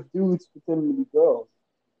agree with dudes pretending to be girls.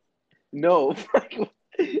 No, Michael.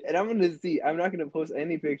 And I'm gonna see. I'm not gonna post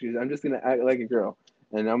any pictures. I'm just gonna act like a girl,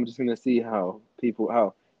 and I'm just gonna see how people,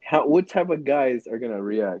 what type of guys are gonna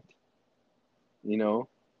react. You know,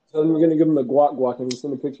 So you're gonna give him the guac guac and you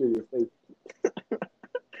send a picture of your face.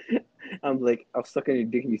 I'm like, I'll suck on your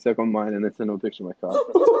dick and you suck on mine, and then send him a picture of my cock.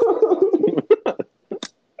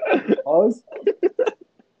 Pause.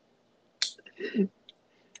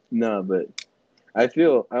 No, but I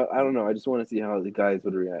feel I don't know. I just want to see how the guys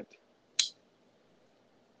would react.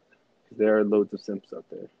 There are loads of simps out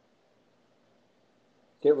there.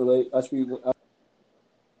 Can't relate. Actually,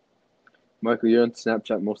 Michael, you're on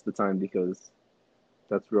Snapchat most of the time because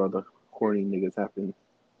that's where all the horny niggas happen.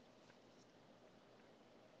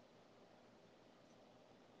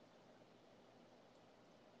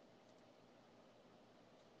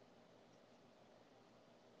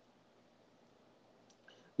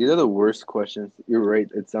 These are the worst questions. You're right.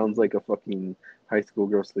 It sounds like a fucking high school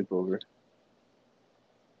girl sleepover.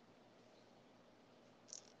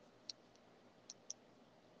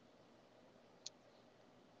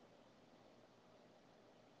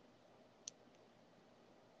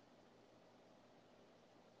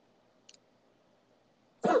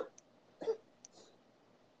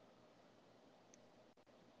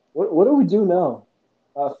 What do we do now?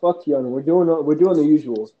 Fuck Keanu. We're doing the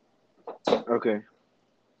usuals. Okay.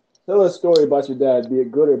 Tell us a story about your dad, be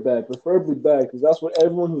it good or bad, preferably bad, because that's what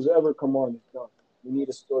everyone who's ever come on has done. We need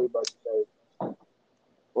a story about your dad.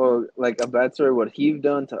 Well, like a bad story, what he've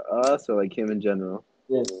done to us, or like him in general?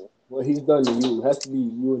 Yes, what he's done to you. It has to be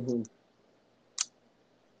you and him.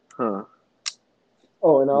 Huh.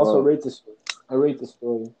 Oh, and I also Well, rate the story. I rate the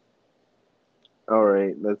story. all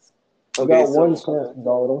right. Let's. You Okay, got one so chance,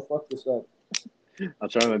 dog. Don't fuck this up. I'll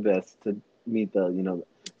try my best to meet the.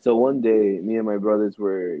 So one day, me and my brothers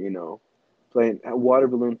were, playing a water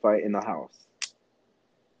balloon fight in the house,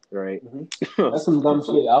 right? Hmm. That's some dumb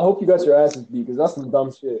shit. I hope you got your asses beat, because that's some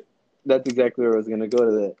dumb shit. That's exactly where I was gonna go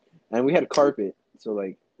to that. And we had carpet, so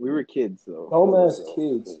like we were kids, so Dumbass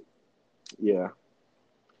kids. yeah.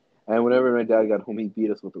 And whenever my dad got home, he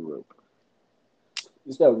beat us with a rope.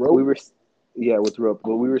 Is that We rope? were, yeah, with rope,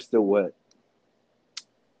 but we were still wet.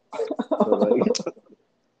 So like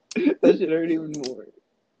that shit hurt even more.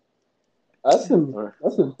 That's some Or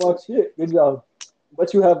that's some fuck shit. Good job.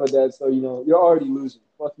 But you have a dad, so you're already losing.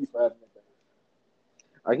 Fuck you for having a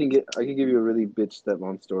dad. I can give you a really bitch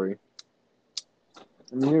stepmom story.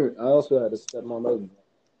 I'm here. I also had a stepmom other.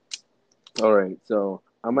 All right, so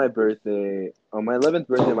on my birthday, on my 11th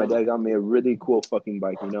birthday, my dad got me a really cool fucking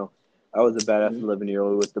bike. I was a badass Mm-hmm.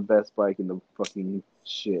 11-year-old with the best bike in the fucking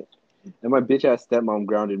shit. And my bitch ass stepmom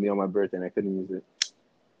grounded me on my birthday, and I couldn't use it.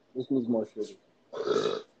 This needs more sugar.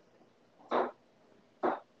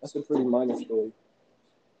 That's a pretty minor story.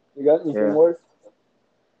 You got anything Yeah. worse?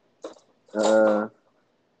 Uh,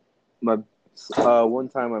 my one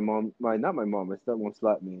time not my mom, my stepmom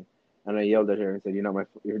slapped me, and I yelled at her and said, you're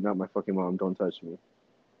not my fucking mom. Don't touch me."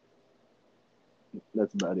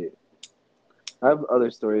 That's about it. I have other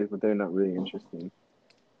stories, but they're not really interesting.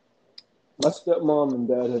 My stepmom and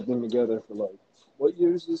dad have been together for like what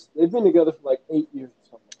years is? They've been together for like 8 years or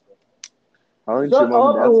something like How long that. did your Shut mom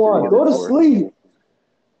and up, dad stay Anwan. together Go to for? sleep.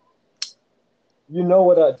 You know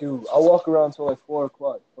what I do. I walk around till like 4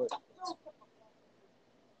 o'clock. But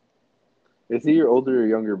Is he your older or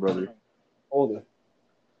younger brother? older.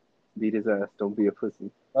 Beat his ass. Don't be a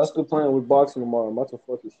pussy. That's the plan with boxing tomorrow. I'm about to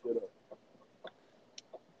fuck his shit up.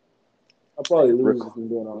 I'll probably lose if I'm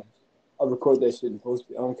being honest. I'll record that shit and post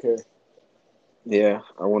it. I don't care. Yeah,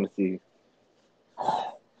 I want to see.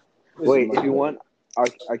 Listen, Wait, my if you want,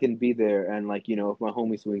 I can be there, and like if my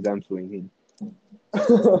homie swings, I'm swinging.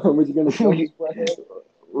 was you gonna jump his we flathead?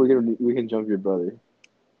 we can jump your brother.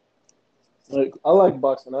 Like I like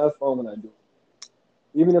boxing. I have fun when I do it.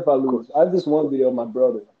 Even if I Of lose. course. I have this one video of my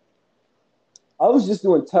brother. I was just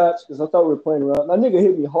doing taps because I thought we were playing around. That nigga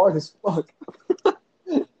hit me hard as fuck.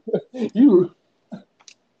 You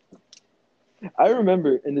I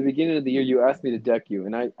remember in the beginning of the year you asked me to deck you,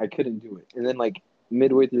 and I couldn't do it. And then like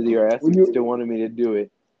midway through the year, I asked when you if you you still wanted me to do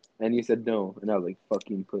it, and you said no, and I was like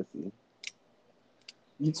fucking pussy.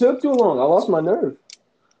 you took too long. I lost my nerve.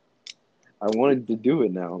 I wanted to do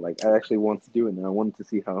it now. Like I actually want to do it now. I wanted to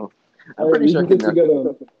see how. I'm All right, pretty we sure I can can get knock.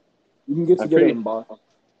 together. You can get I'm together pretty. and box.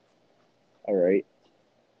 All right.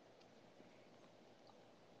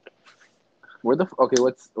 Okay?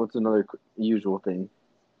 What's another usual thing?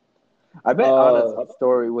 I bet Anna's Uh,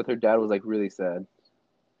 story with her dad was like really sad.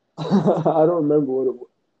 I don't remember what it was.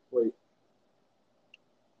 Wait,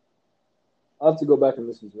 I have to go back and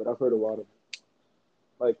listen to it. I've heard a lot of it.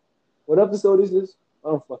 Like, what episode is this? I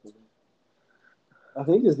don't fucking know. I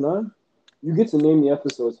think it's 9. You get to name the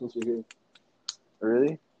episode since you're here.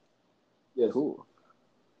 Really? Yes. Cool.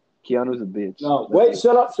 Keanu's a bitch. No, That's wait, it.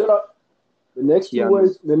 shut up, shut up. The next two Keanu's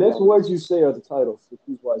words, the next words you say are the titles. So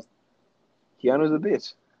choose wisely. Keanu's a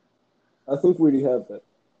bitch. I think we already have that.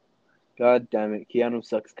 God damn it. Keanu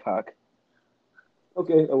sucks cock.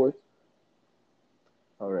 Okay, that works.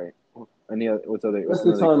 All right. What's Rest of the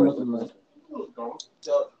another time, question? nothing less.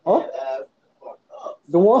 Huh?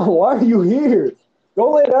 The one, why are you here?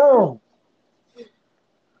 Go lay down.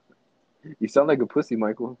 You sound like a pussy,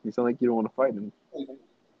 Michael. You sound like you don't want to fight him.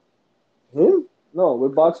 Him? No, we're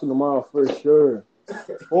boxing tomorrow for sure.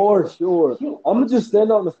 For sure. I'm gonna just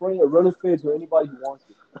stand out in the front and run a fade to anybody who wants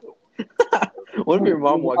it. What if your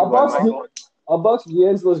mom I walks by, boxed Michael? I boxed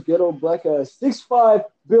D'Angelo's ghetto black ass 6'5"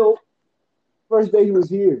 built first day he was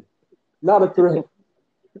here. Not a threat.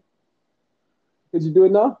 Could you do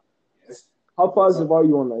it now? How positive are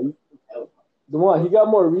you on that? Dewan, he got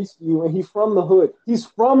more reach than you, and he's from the hood. He's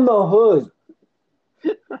from the hood.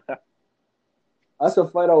 That's a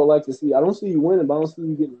fight I would like to see. I don't see you winning, but I don't see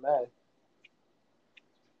you getting mad.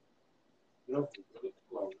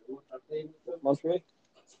 Montreal?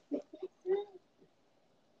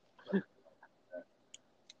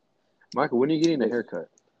 Michael, when are you getting a haircut?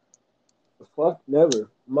 The fuck? Never.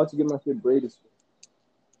 I'm about to get my shit braided.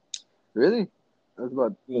 Really? That's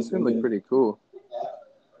about. Yes, It's gonna look yeah. pretty cool.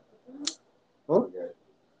 Huh?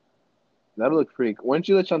 That'll look pretty. Why don't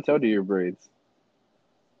you let Chantel do your braids?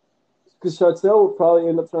 Because Chartel would probably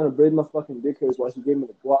end up trying to braid my fucking dick hairs while she gave me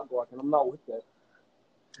the guac guac, and I'm not with that.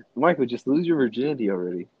 Michael, just lose your virginity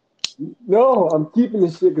already. No, I'm keeping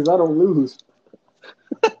this shit because I don't lose.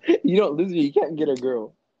 You don't lose it. You can't get a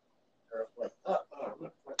girl. If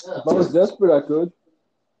I was desperate, I could.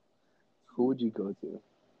 Who would you go to?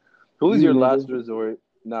 Who was You, your nigga. last resort?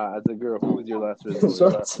 Nah, as a girl, who was your last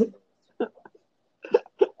resort?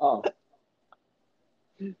 Oh,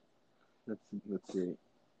 That's great.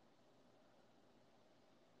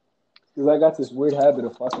 because I got this weird habit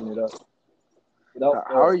of fucking it up. Without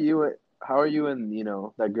How are fail. you? How are you and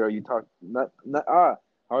that girl you talked? How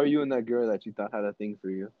are you and that girl that you thought had a thing for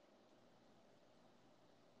you?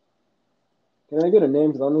 Can I get a name?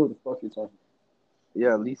 Because I don't know who the fuck you're talking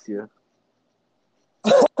Yeah, Alicia.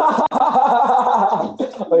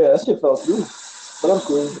 Oh, yeah, that shit fell through. But I'm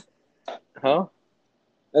cool. Huh?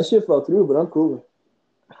 That shit fell through, but I'm cool.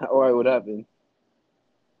 Why? What happened?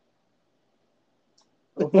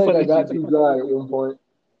 I don't What think I did you got too do? dry at one point.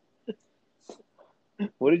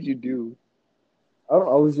 What did you do? I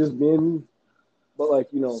was just being me. But, like,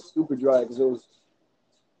 super dry because it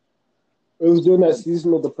was during that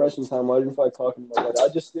seasonal depression time. I didn't feel like talking about that. I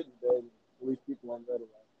just sit in bed and leave people on bed.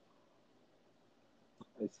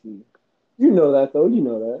 I see. You know that, though. You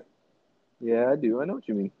know that. Yeah, I do. I know what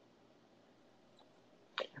you mean.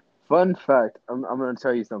 Fun fact. I'm gonna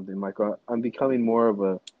tell you something, Michael. I'm becoming more of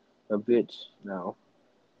a bitch now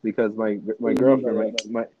because my What do you mean by girlfriend that?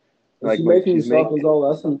 my Is like she my making you soft as all?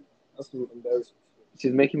 That's some embarrassing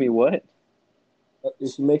she's making me what? shit.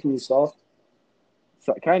 Is she making you soft?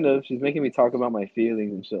 So, kind of. She's making me talk about my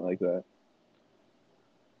feelings and shit like that.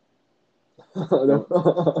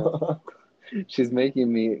 No, she's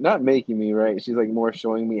making me not making me right. She's like more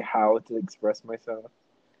showing me how to express myself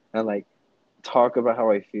and like talk about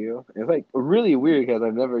how I feel. It's like really weird because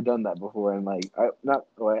I've never done that before, and like I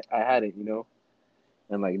hadn't,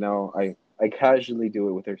 and like now I casually do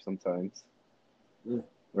it with her sometimes, Mm.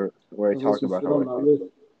 where I Sounds like talk some about shit how I I'm not feel. with.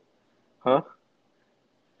 Huh?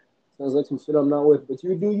 Sounds like some shit I'm not with. But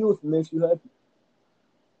you do you if it makes you happy.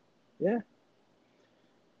 Yeah,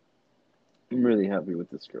 I'm really happy with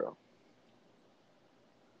this girl.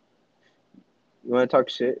 You want to talk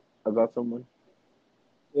shit about someone?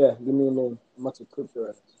 Yeah, give me a name. I'm about to cook your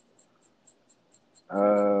ass. I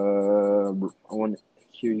want to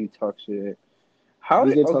hear you talk shit. How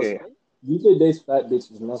did DJ tells okay, DJ dates fat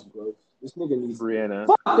bitches and that's gross. This nigga needs Brianna?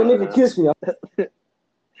 fuck the nigga kiss me.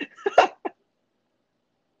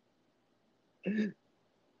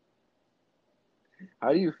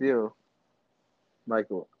 How do you feel,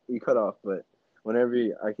 Michael? You cut off, but whenever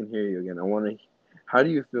I can hear you again, I want to. How do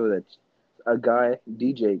you feel that a guy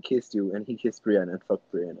DJ kissed you and he kissed Brianna and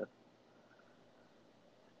fucked Brianna?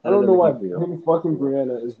 I How does don't that know make why you feel? him fucking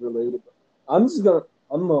Brianna is related. I'm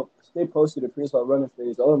gonna stay posted if Prince about running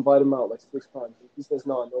phase. I'll invite him out like 6 times. If he says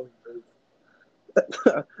no, I know he's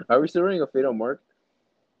related. Are we still running a fade on Mark?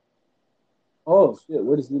 Oh shit,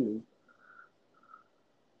 where does he live?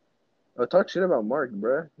 Oh, talk shit about Mark,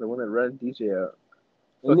 bruh. The one that ran DJ out.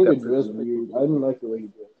 That Fuck that nigga pussy. dressed weird. I didn't like the way he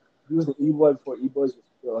dressed. He was an e-boy before e-boys was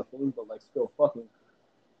still a thing, but like still fucking.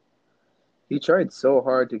 He tried so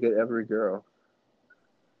hard to get every girl.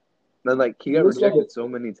 And like he He got looks like a rejected so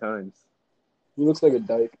many times. he looks like a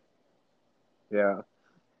dyke. Yeah.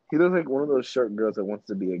 He looks like one of those short girls that wants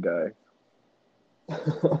to be a guy.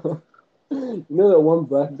 You know that one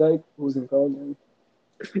black dyke who was in college?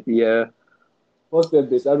 Yeah. Fuck that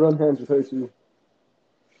bitch. I'd run hands with her too.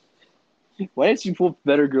 Why did you pull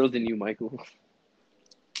better girls than you, Michael?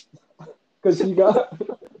 Cause she got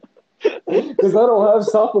cause I don't have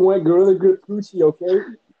soft and wet gorilla grip coochie, okay?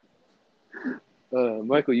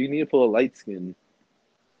 Michael, you need to pull a light skin.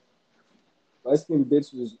 Light skinned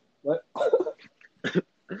bitches. What?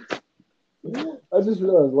 I just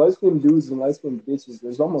realized light skinned dudes and light skinned bitches,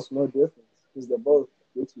 there's almost no difference. Because they're both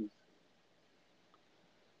bitches.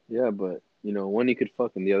 Yeah, but one you could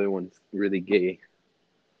fuck and the other one's really gay.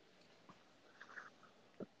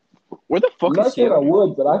 Where the I'm fuck is not saying I Keanu?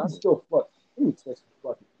 would, but I can still fuck. Let me text the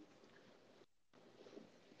fucking.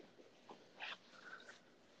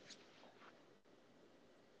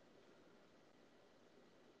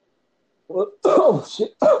 Oh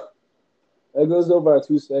shit! That goes over our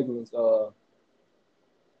two segments. Have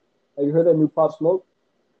you heard that new Pop Smoke?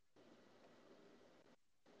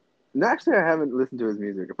 No, actually, I haven't listened to his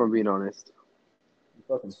music. If I'm being honest, You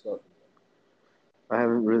fucking suck. I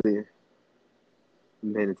haven't really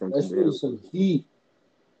paid That attention to shit him. is some heat.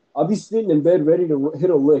 I'll be sitting in bed ready to hit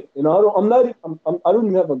a lick, and I don't. I'm not. I don't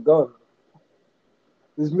even have a gun.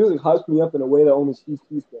 This music hypes me up in a way that only Steve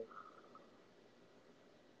Keith can.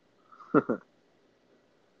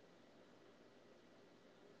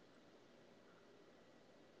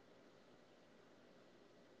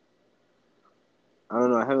 I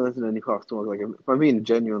don't know. I haven't listened to any Pop Smoke. Like, if I'm being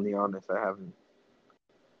genuinely honest, I haven't.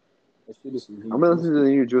 That shit is some I'm heat. gonna listen to the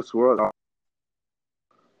new Juice WRLD.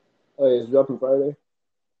 Oh yeah, it's dropping Friday.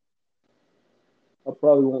 I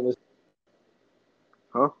probably won't listen.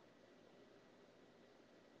 Huh?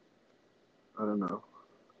 I don't know.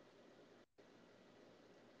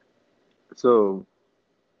 So,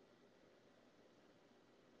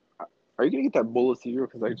 are you gonna get that bowl of cereal?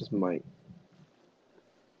 Because I just might.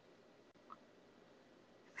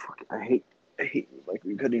 Fuck, I hate like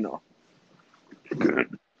cutting off.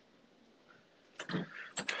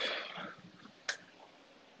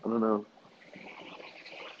 I don't know.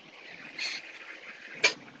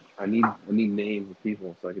 I need names of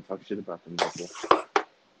people so I can talk shit about them. People.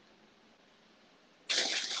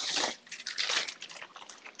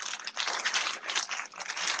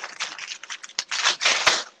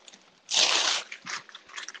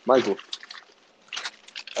 Michael,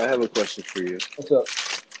 I have a question for you. What's up?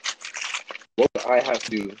 What would I have to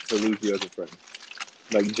do to lose you as a friend?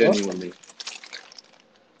 Like Huh? genuinely.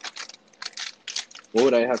 What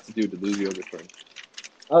would I have to do to lose you as a friend?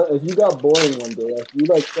 If you got boring one day, if you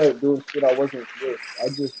like started doing shit I wasn't with, I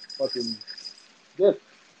just fucking dip,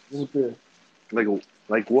 disappear. Like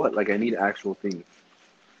like what? Like I need actual things.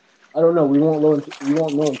 I don't know. We won't know. We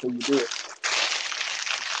won't know until you do it.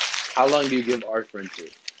 How long do you give our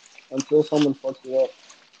friendship? Until someone fucks it up.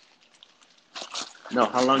 No,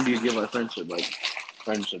 how long do you give our friendship? Like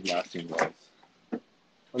friendship lasting wise.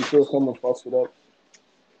 Until someone fucks it up.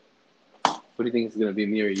 What do you think is gonna be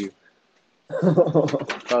me or you?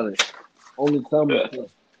 Probably. Only tell me. Too.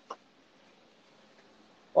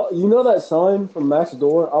 Oh, you know that sign from Mac's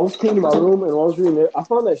door? I was cleaning my room and I was reading it. I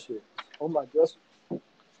found that shit on my dresser.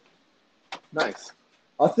 Nice.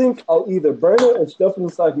 I think I'll either burn it or stuff it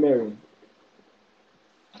inside Marion.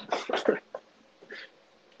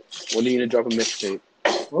 When are you gonna drop a mixtape?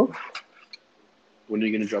 Huh? When are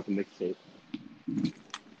you gonna drop a mixtape?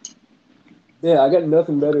 Yeah, I got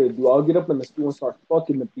nothing better to do. I'll get up in the school and start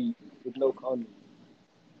fucking the beat with no condom.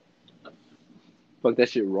 Fuck that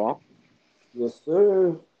shit raw. Yes,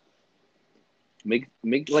 sir. Make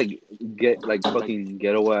like get like fucking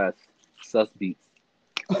ghetto ass sus beats.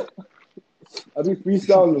 I be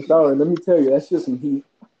freestyling in the shower, and let me tell you, that's just some heat.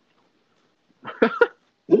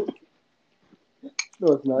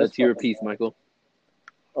 No, it's not. It's That's your fucking piece, bad. Michael.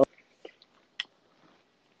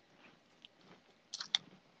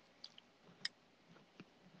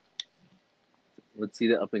 Let's see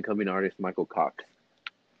the up and coming artist Michael Cox.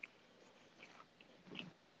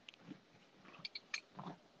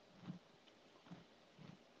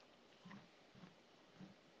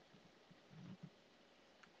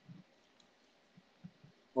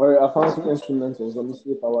 All right, I found some instrumentals. Let me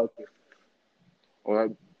see if I like it. Or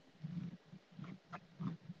do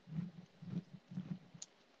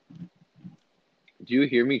you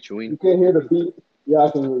hear me chewing? You can't hear the beat? Yeah,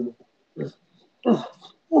 I can hear you.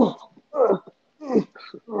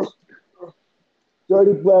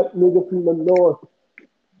 Dirty black nigga from the north.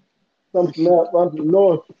 Some snap from the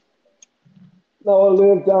north. Now I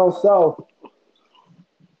live down south.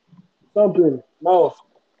 Something mouth.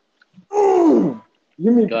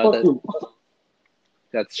 Give me God, fucking.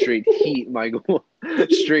 that's straight heat, Michael.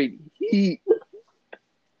 Straight heat.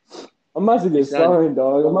 I'm about to You get sound signed,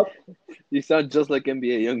 dog. you sound just like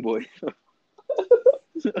NBA YoungBoy.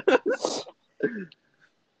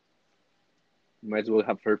 Might as well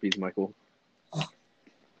have herpes, Michael.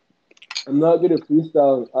 I'm not good at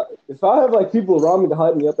freestyling. If I have like people around me to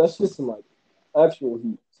hype me up, that's just some like actual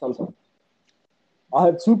heat. Sometimes I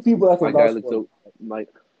have two people that My can guy vouch looks for me. so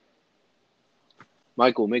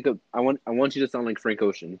Michael, make up. I want you to sound like Frank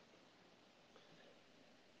Ocean.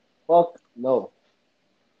 Fuck no.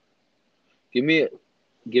 Give me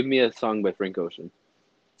give me a song by Frank Ocean.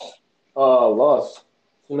 Lost.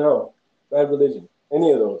 No. Bad Religion.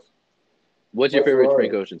 Any of those. What's your Like favorite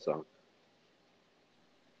Frank Ferrari. Ocean song?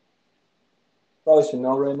 Probably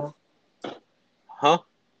Chanel right now. Huh?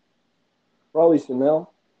 Probably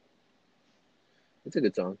Chanel. It's a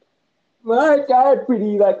good song. My God,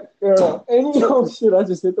 pretty like girl. And you know, shit, I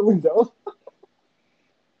just hit the window.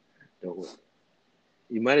 Don't.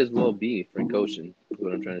 You might as well be Frank Ocean. Is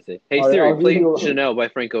what I'm trying to say. Hey All right, Siri, I'll give play you. Chanel by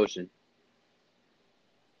Frank Ocean.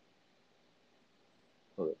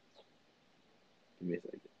 Hold on. Give me a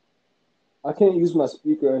second. I can't use my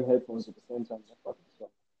speaker and headphones at the same time. That fucking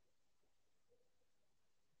sucks.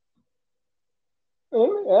 Let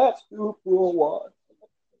me ask you for what?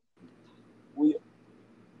 We.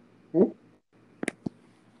 Hmm?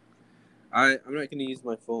 I'm not gonna use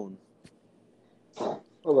my phone.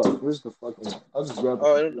 Hold on. Where's the fucking? I'll just grab the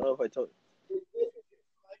Oh, I don't computer. know if I told.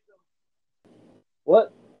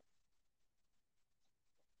 What?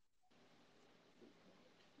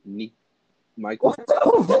 Michael. What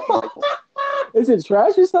the fuck? Is it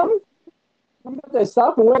trash or something? You got that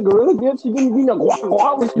South and West Gorilla gift. She didn't give me a guac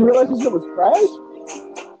guac when she realized this shit was trash.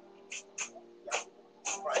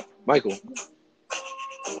 Michael.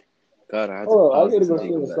 God, I had to Hold on, I pause gotta this go and take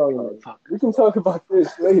sing him a back. song. Man. Fuck. We can talk about this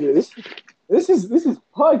later. This is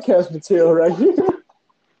podcast material right here.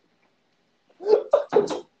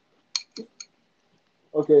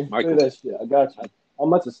 Okay, play Michael. that shit. I got you. I'm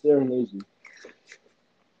about to serenade you.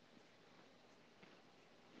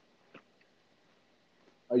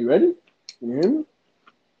 Are you ready? Can you hear me?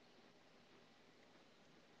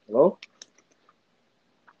 Hello?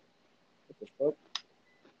 What the fuck?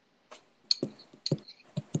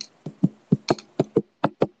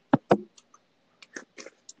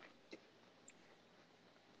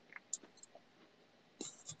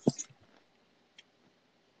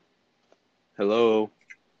 Hello.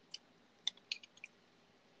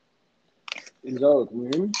 Gonzalo, can you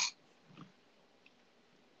hear me?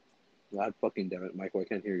 God fucking damn it, Michael. I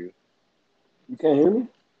can't hear you. You can't hear me?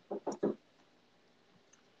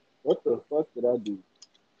 What the fuck did I do?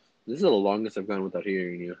 This is the longest I've gone without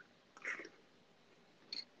hearing you.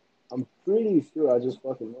 I'm pretty sure I just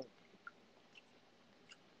fucking won.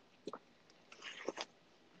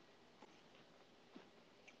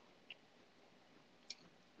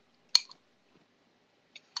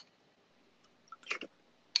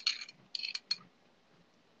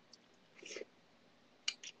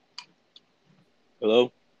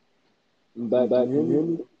 Hello, I'm I'm back. Can back. you hear Can you me? hear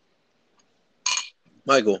me?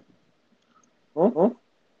 Michael. Huh? Huh?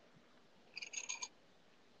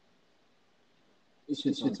 This This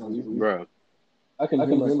shit shit sounds sounds weird. weird. Bro. I can I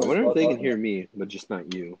hear can hear myself myself. I wonder if they can talking. hear me, but just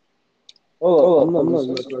not you. Hold up, Hold I'm up, not I'm not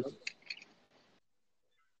listening. listening.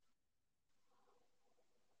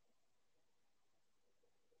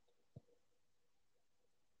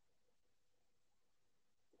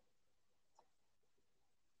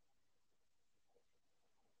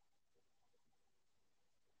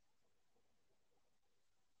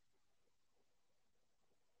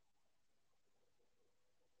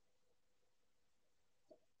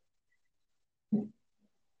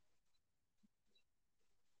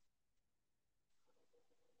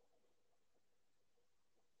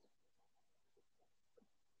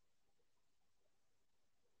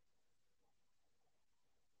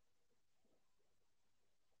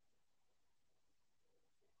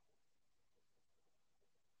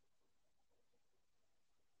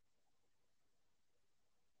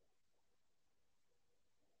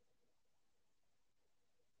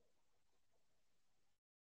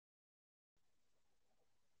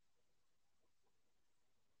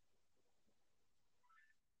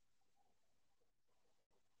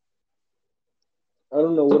 I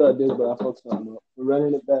don't know what I did, but I fucked something up. We're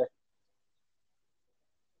running it back.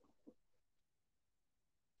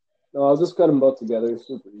 No, I'll just cut them both together. It's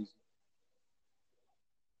super easy.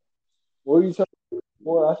 What were you trying to do?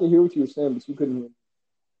 Well, I could hear what you were saying, but you couldn't hear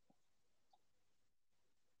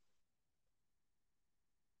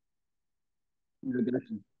me. I got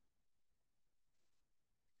you.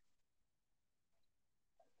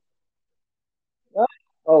 Ah.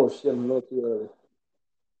 Oh shit, I'm a little too early.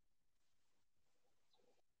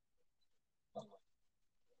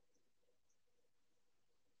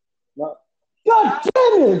 Not. God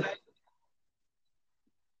damn it!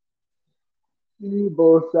 You need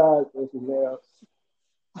both sides, Mr.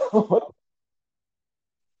 What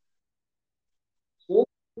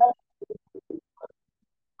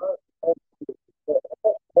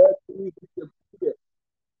the shit?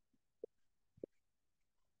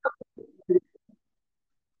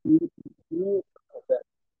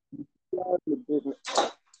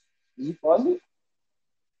 You funny?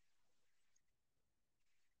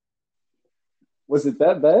 Was it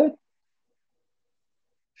that bad?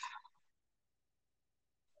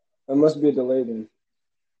 It must be a delay then.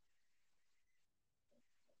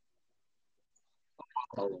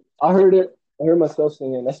 I heard it. I heard myself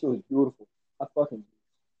singing. That shit was beautiful. I fucking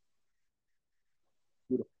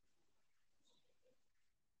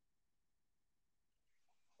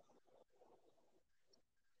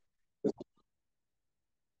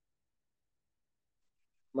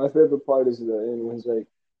My favorite part is the end when he's like,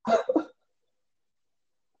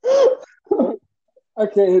 I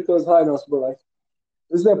can't hit those high notes, but like,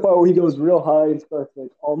 there's that part where he goes real high and starts like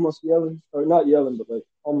almost yelling, or not yelling, but like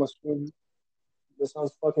almost screaming. That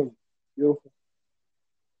sounds fucking beautiful.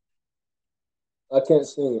 I can't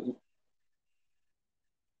sing it.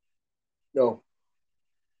 No,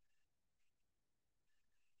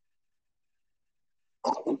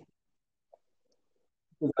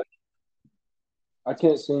 I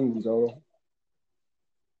can't sing, Zoro.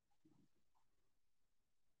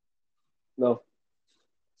 No,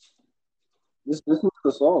 this is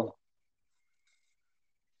the song.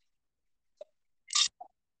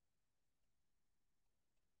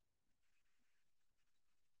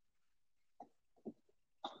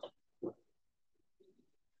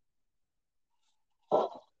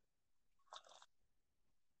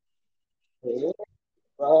 Yeah,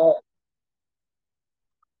 right.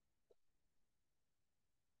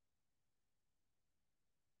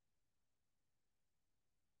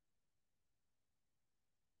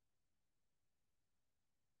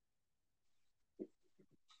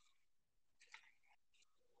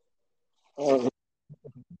 Uh,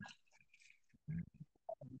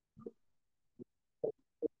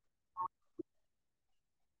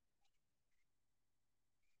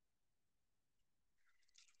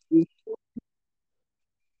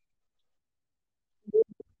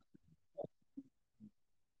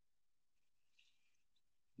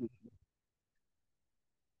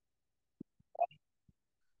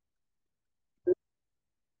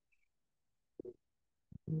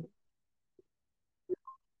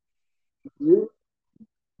 you,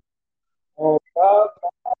 oh God,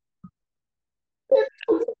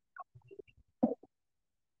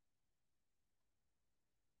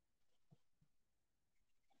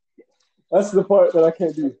 that's the part that I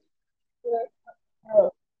can't do.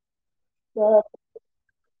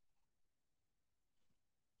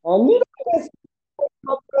 I need to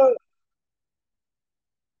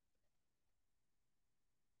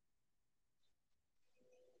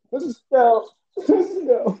this is still, this is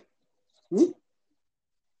still. Hmm?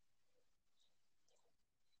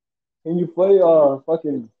 Can you play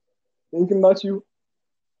fucking thinking about you?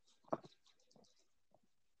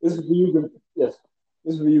 This is for you, yes.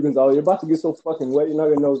 This is for you, Gonzalo. You're about to get so fucking wet, you're not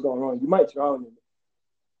gonna know what's going on. You might drown in it.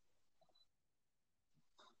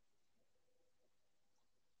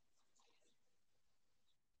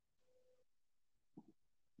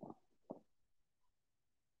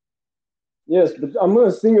 Yes, but I'm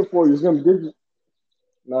gonna sing it for you. It's gonna be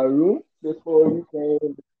my room before you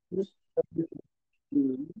came.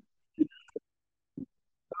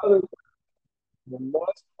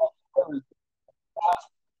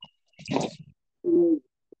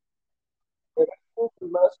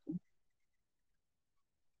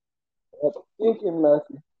 Thinking,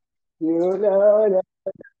 Matthew. You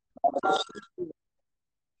know,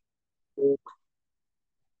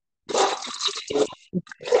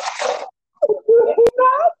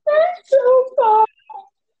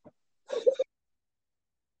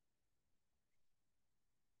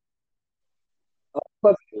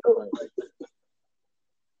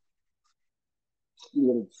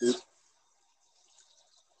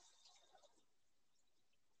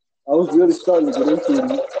 I was really starting to get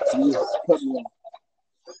into it. You just cut me off.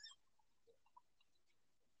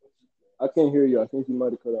 I can't hear you. I think you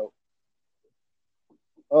might have cut out.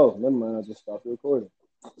 Oh, never mind. I just stopped recording.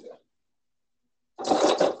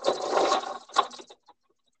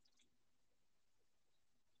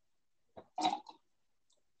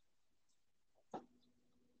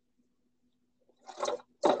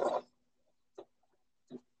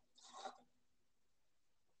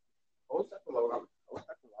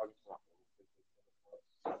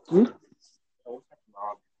 Hmm?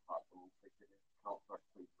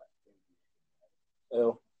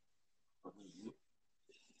 L.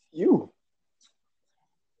 You.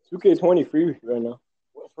 2K20 free right now.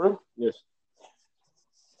 What, free? Yes.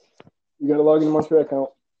 You gotta log into my Montreal account.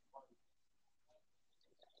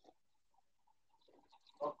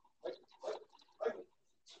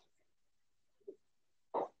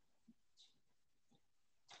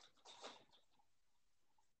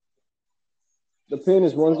 The pin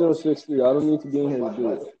is 1063. I don't need to be in here to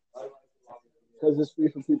do it. Because it's free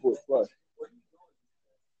for people with Flush.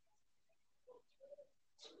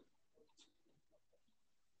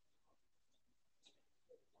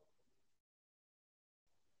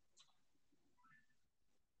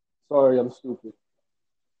 Sorry, I'm stupid.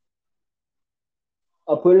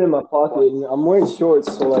 I put it in my pocket and I'm wearing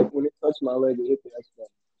shorts, so like when it touched my leg, it hit the X button.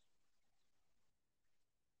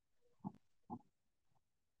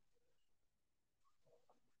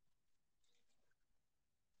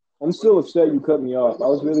 I'm still upset you cut me off. I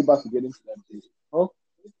was really about to get into that beat. Huh?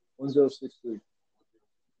 1063.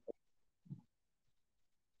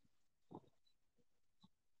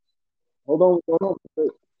 Hold on, hold on.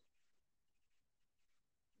 Wait.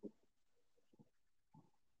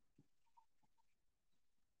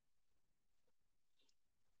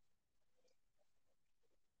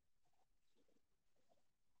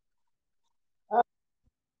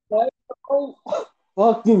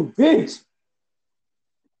 Fucking bitch!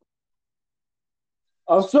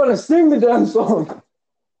 I was trying to sing the damn song.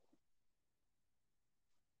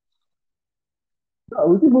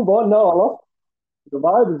 We can move on now. Hello? The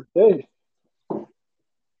vibe is dead.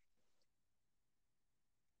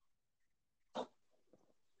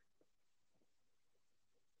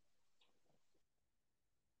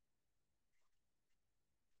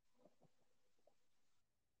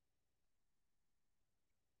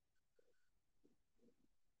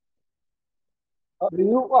 You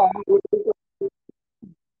know why?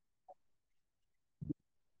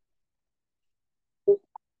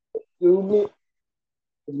 Do me,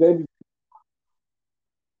 baby.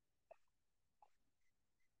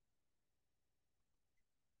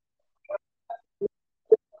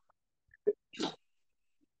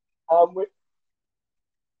 With,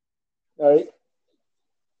 all right.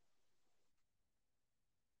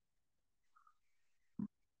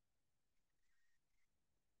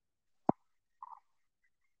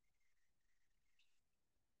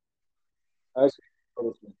 Actually,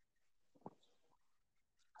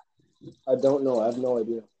 I don't know. I have no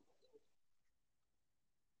idea.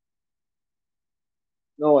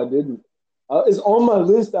 No, I didn't. It's on my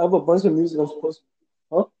list. I have a bunch of music I'm supposed to.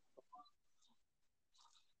 Huh?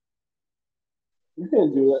 You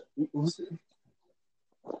can't do that.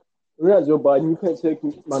 You're not Joe Biden. You can't take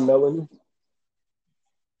my melanin.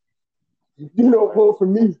 You don't vote for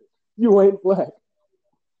me. You ain't black.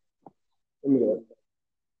 Let me go.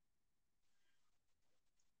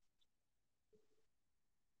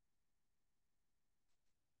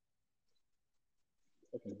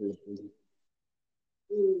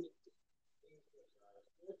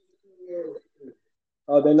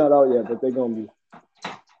 Oh, they're not out yet, but they're gonna be.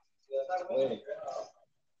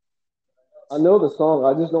 I know the song.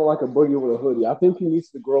 I just don't like a boogie with a hoodie. I think he needs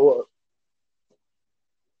to grow up.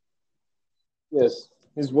 Yes,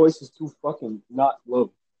 his voice is too fucking not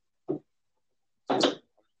low.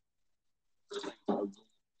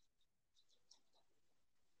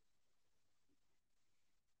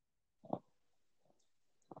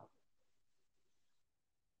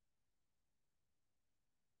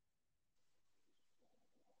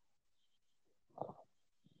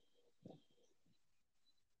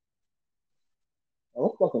 I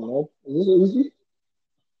don't fucking know. Is this easy?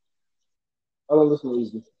 I don't listen to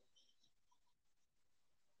easy.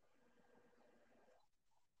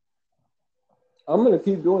 I'm gonna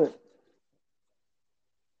keep doing it.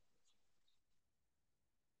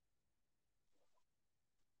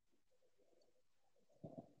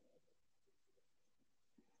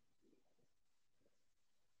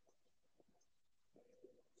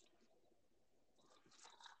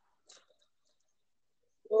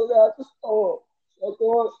 Oh, that's the song. That's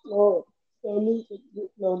the song. Tell me to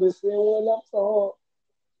know this when I'm song.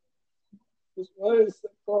 This word is the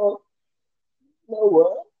song. No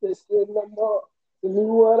what? This is no more. Tell me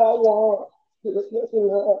what I want. There's nothing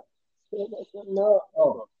left. There's nothing left.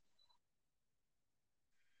 Oh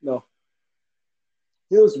no,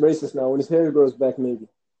 he looks racist now. When his hair grows back, maybe.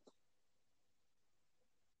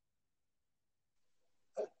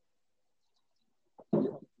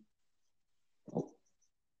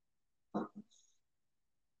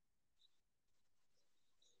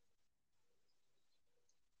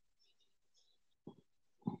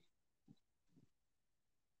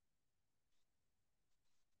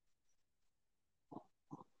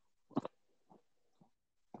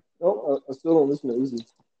 No, I still don't listen to easy.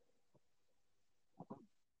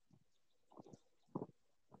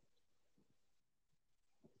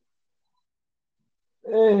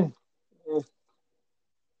 Eh, eh.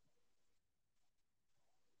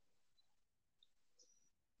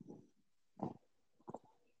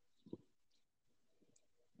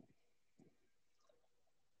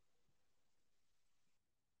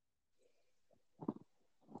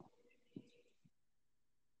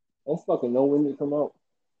 I don't fucking know when they come out.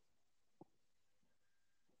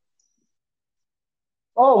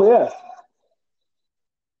 Oh yeah,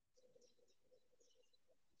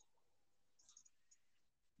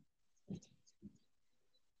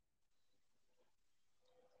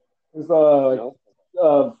 it's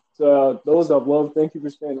those I've loved. Thank you for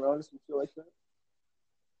staying around and some shit like that.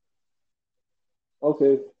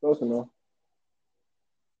 Okay, close enough.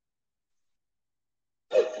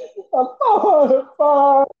 I'm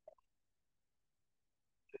fine.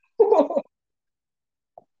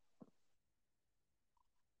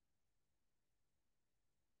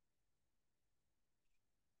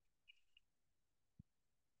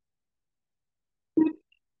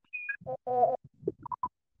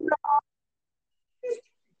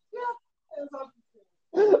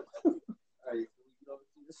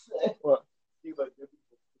 What?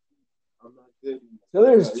 Tell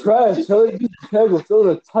her it's trash. Tell her to use the peg. Tell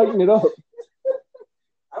her to tighten it up.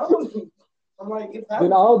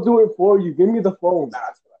 Then I'll do it for you. Give me the phone.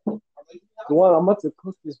 The one I'm about to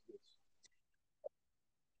cook this bitch.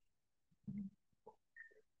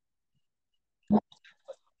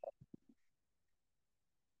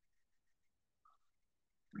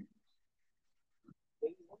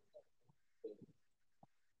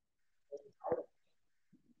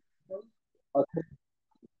 Okay.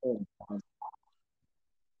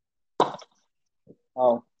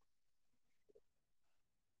 Oh,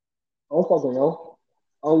 I don't fucking know.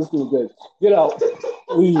 I don't listen to good. Get out.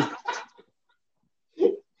 Leave.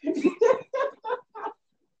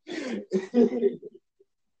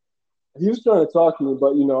 He was trying to talk to me,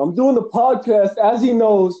 but I'm doing the podcast as he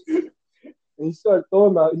knows, and he started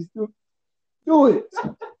throwing out. He's do it.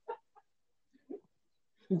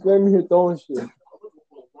 He's letting me here throwing shit.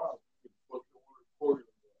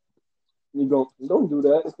 And you go, don't do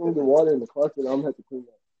that. It's gonna get water in the carpet. I'm gonna have to clean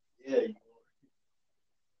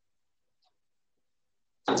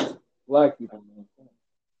that. Black people, man.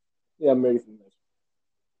 Yeah, I'm ready for this.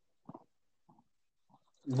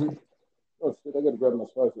 Mm-hmm. Oh shit, I gotta grab my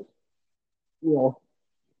spices. Yeah,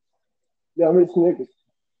 yeah, I'm ready for niggas.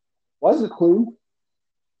 Why is it clean?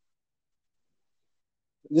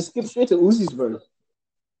 Just skip straight to Uzi's verse.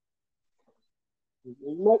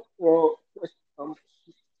 What? Well, um,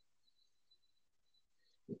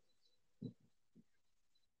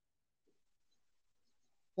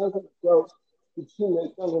 I'm gonna go. The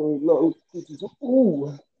teammates are gonna reload.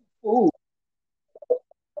 Ooh, ooh.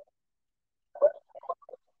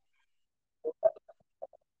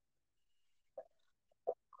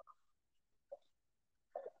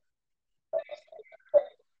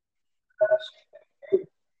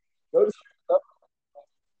 Go to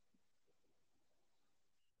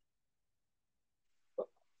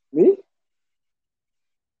me?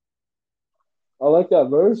 I like that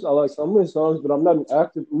verse. I like some of his songs, but I'm not an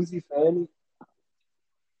active Uzi fan.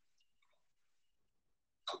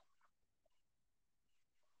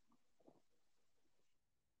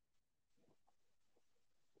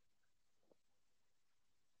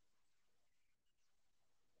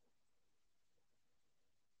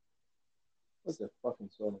 What's that fucking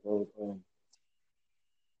song called?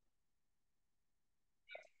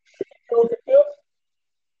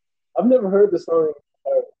 I've never heard the song.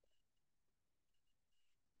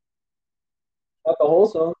 Not the whole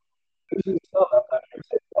song. Uzi stuff.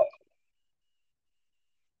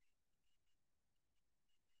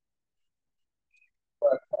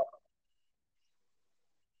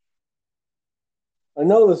 I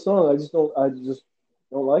know the song. I just don't. I just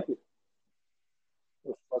don't like it.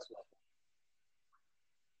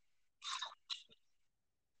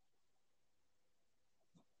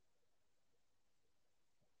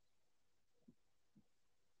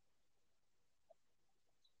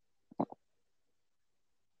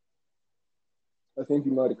 I think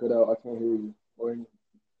you might have cut out. I can't hear you, or unless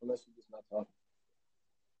you're just not talking.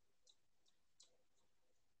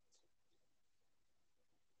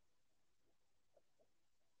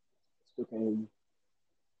 Still can't hear you.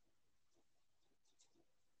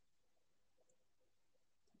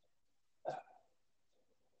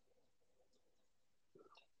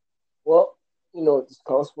 Well, you know what this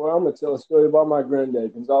calls for. I'm gonna tell a story about my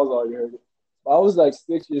granddad because I was already heard it. I was like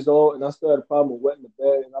 6 years old and I still had a problem with wetting the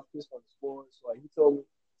bed and I pissed on the floor. So like he told me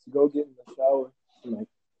to go get in the shower. And like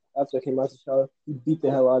after I came out the shower, he beat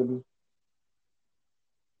the hell out of me.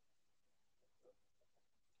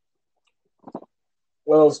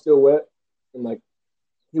 When I was still wet. And like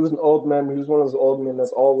he was an old man, but he was one of those old men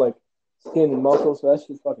that's all like skin and muscle, so that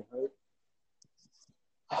shit fucking hurt.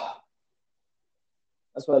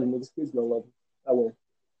 That's why the niggas kids don't love him. I win.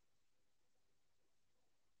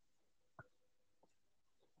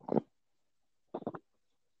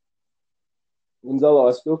 Gonzalo,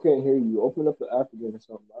 I still can't hear you. Open up the app again or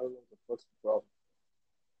something. I don't know what the fuck's the problem.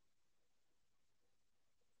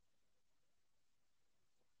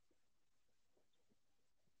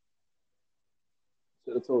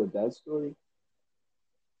 Should have told a dad story.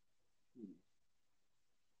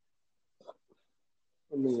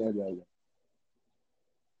 I mean, I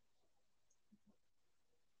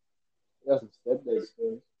got some stepdad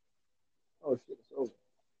stories. Oh shit, it's over.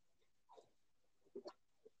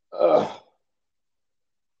 Uh,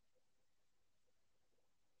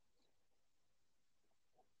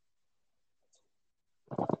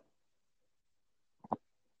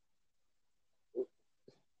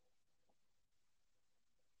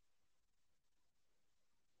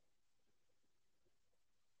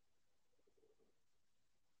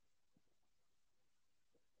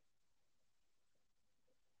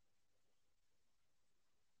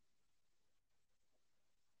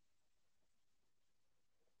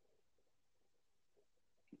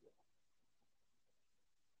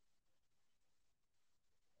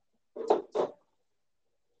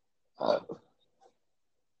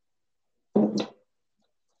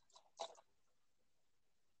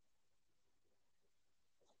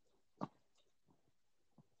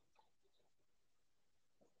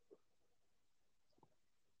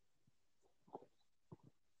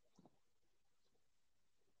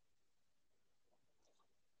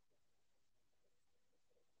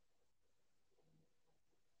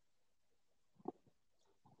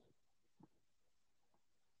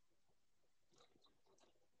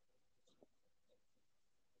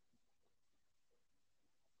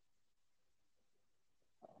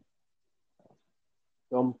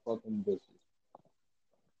 dumb fucking bitches.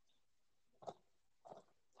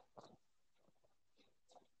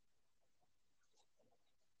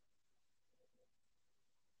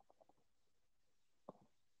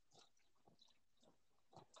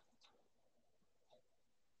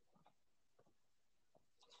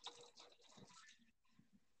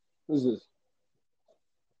 Who's this?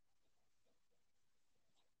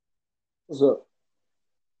 What's up?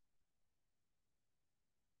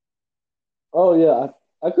 Oh yeah,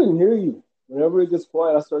 I couldn't hear you. Whenever it gets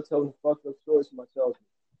quiet, I start telling fucked up stories to myself.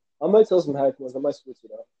 I might tell some hack ones. I might switch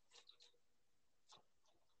it up.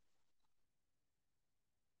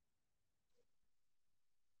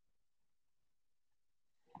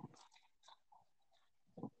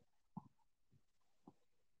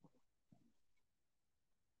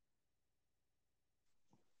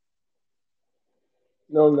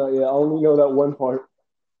 No, not yet. I only know that one part.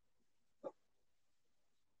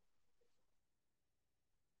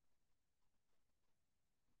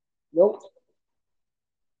 Nope.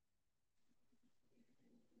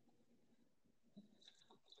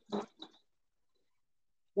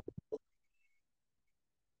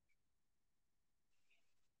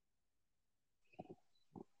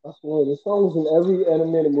 I swear, this song was in every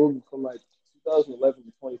animated movie from like 2011 to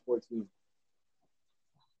 2014.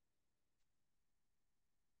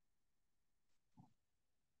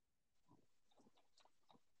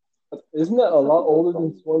 Isn't that a lot older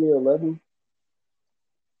than 2011?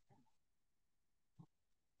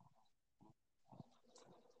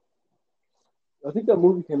 I think that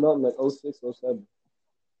movie came out in like '06, '07.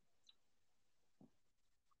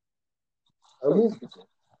 I mean,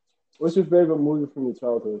 what's your favorite movie from your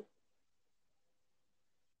childhood?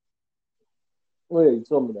 Oh yeah, you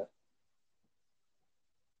told me that.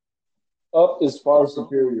 Up is far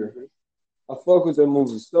superior. I fuck with that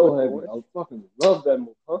movie so heavy. I fucking love that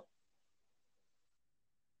movie, huh?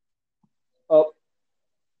 Up,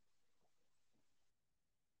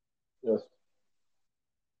 yes.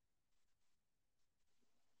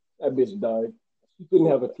 That bitch died. She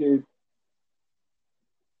couldn't have a kid.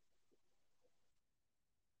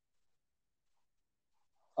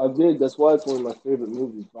 I did. That's why it's one of my favorite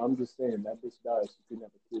movies. But I'm just saying that bitch died. She couldn't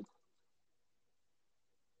have a kid.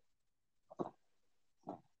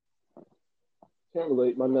 Can't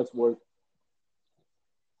relate. My nuts work.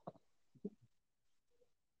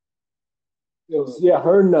 It was, yeah,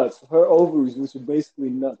 her nuts, her ovaries, which are basically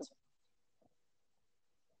nuts.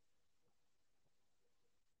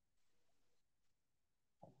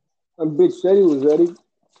 And Big Shetty was ready.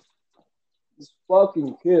 This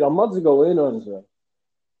fucking kid. I'm about to go in on his ass.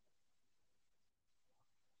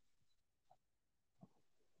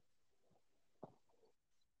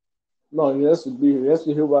 No, he has to be here. He has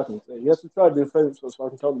to hear what I can say. He has to try to defend himself so I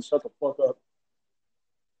can tell him to shut the fuck up.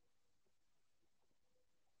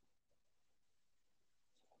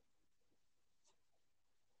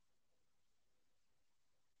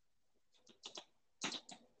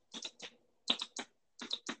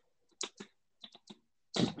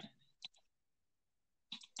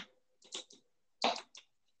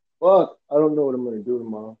 Fuck, I don't know what I'm gonna do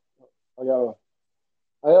tomorrow. I got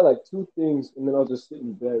I got like two things, and then I'll just sit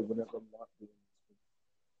in bed whenever I'm not doing anything.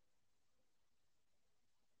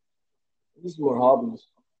 These more hobbies.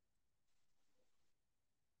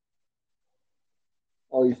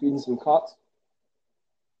 Oh, you feeding some cocks?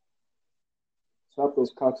 Chop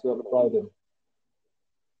those cocks up and fry them.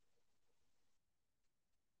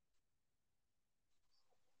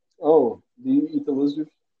 Oh, do you eat the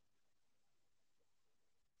lizards?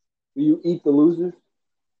 Do you eat the losers?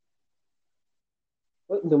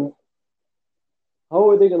 What the, how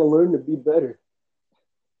are they gonna learn to be better?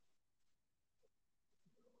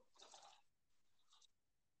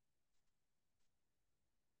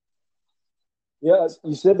 Yeah,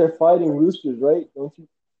 you said they're fighting roosters, right? Don't you?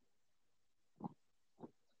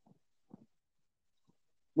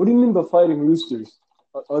 What do you mean by fighting roosters?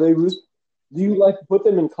 Are they roosters? Do you like put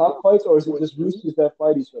them in cockfights, or is it just roosters that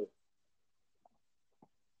fight each other?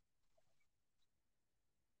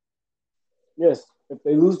 Yes. If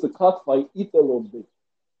they lose the cockfight, eat that little bitch.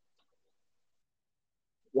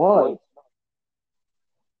 Why?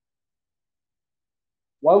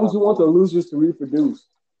 Why would you want the losers to reproduce?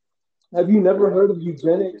 Have you never heard of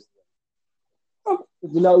eugenics?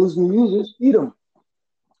 If you're not losing the users, eat them.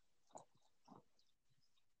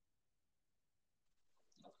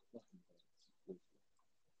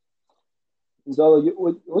 Gonzalo,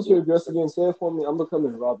 what's your address again? Say it for me. I'm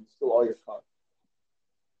becoming Rob. Still all your cock.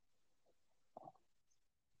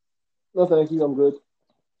 No, thank you. I'm good.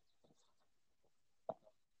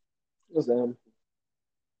 Yes, I am.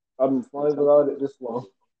 I've been fine without it this long.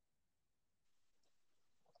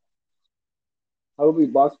 How would we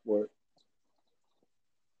box for it?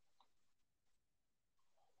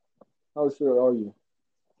 How sure are you?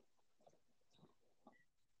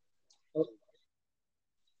 Oh,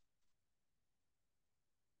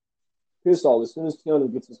 piss all. As soon as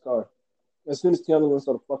Keanu gets his car. As soon as Keanu learns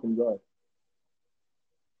how to fucking drive.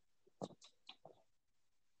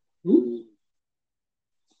 Hmm?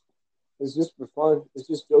 It's just for fun. It's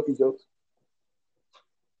just jokey jokes.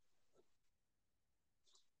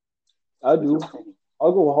 I do.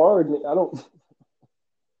 I'll go hard. I don't.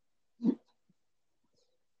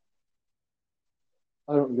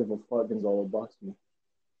 I don't give a fuck. Gonzalo box me.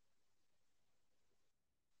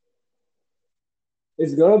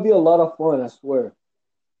 It's gonna be a lot of fun. I swear.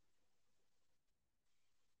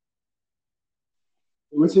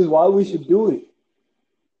 Which is why we should do it.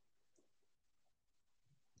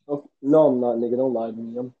 Okay. No, I'm not, nigga. Don't lie to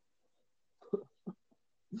me. I'm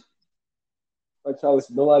like Charlie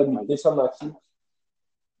said, don't lie to me, bitch. I'm not you.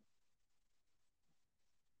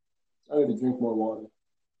 I need to drink more water.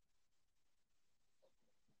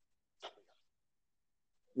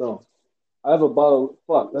 No, I have a bottle.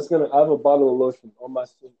 Fuck, that's gonna. I have a bottle of lotion on my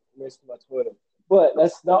sink next to my toilet. But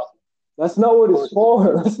that's not. That's not what it's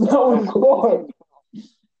for. That's not what it's for.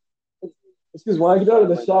 It's because when I get out of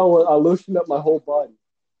the shower, I lotion up my whole body.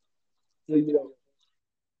 So,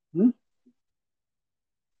 hmm?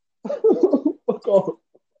 Fuck off.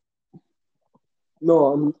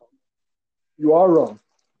 No, you are wrong.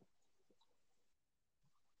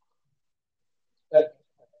 That-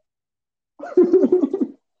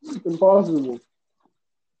 Impossible.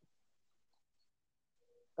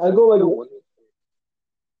 I go like,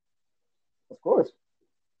 of course,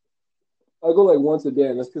 I go like once a day,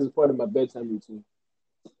 and that's because it's part of my bedtime routine.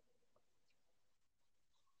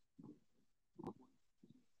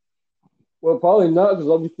 Well, probably not, because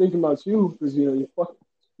I'll be thinking about you, because you fuck,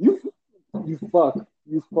 you, you fuck,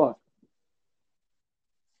 you fuck.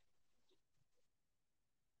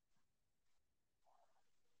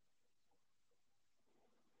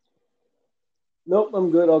 Nope, I'm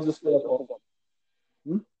good. I'll just stay up all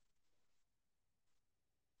day. Hmm?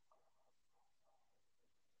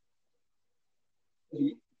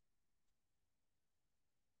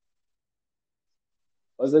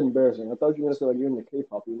 That's embarrassing. I thought you were gonna say like you're into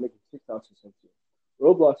K-pop, you're making TikToks or something.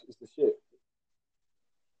 Roblox is the shit.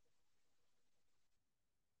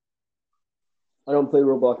 I don't play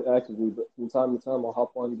Roblox actively, but from time to time I'll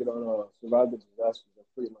hop on and get on Survival Disasters. That's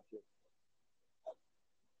pretty much it.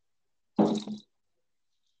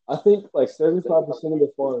 I think like 75% of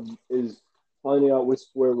the fun is finding out which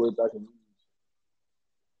swear words I can use.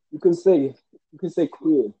 You can say you can say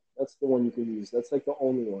queer. That's the one you can use. That's like the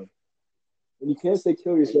only one. And you can't say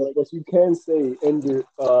kill yourself, but you can say end your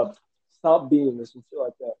stop being or some shit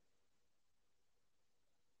like that.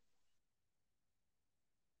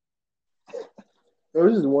 There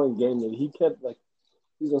was just one game that he kept like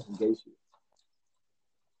he's on some gay shit.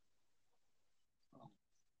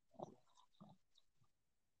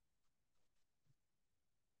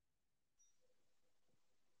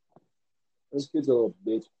 This kid's a little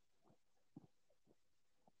bitch.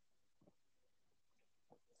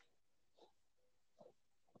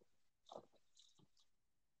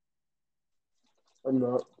 I'm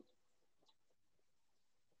not.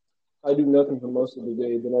 I do nothing for most of the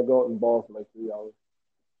day, then I go out and ball for like 3 hours.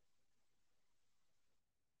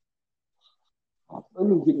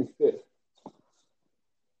 I'm getting fit.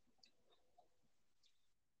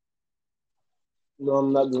 No,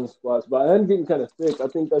 I'm not doing squats, but I am getting kind of thick. I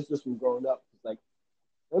think that's just from growing up. Like,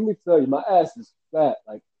 let me tell you, my ass is fat.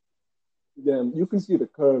 Like, damn, you can see the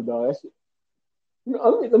curve, dog. That shit. You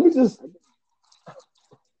know, let me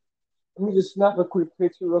just snap a quick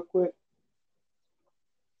picture real quick.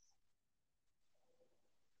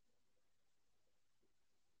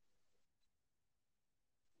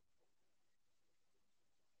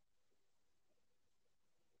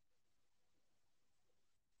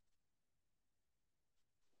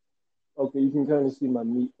 Okay, you can kind of see my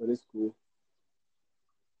meat, but it's cool.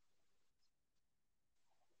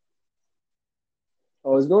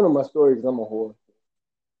 Oh, it's going on my story because I'm a whore.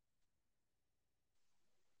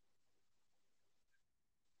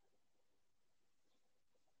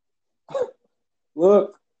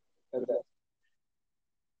 Look at that.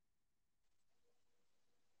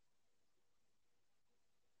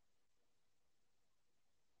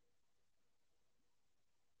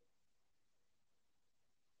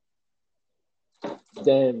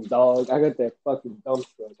 Damn, dog. I got that fucking dump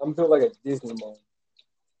truck. I'm feeling like a Disney mom.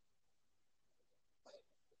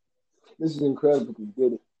 This is incredible. You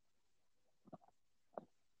get it.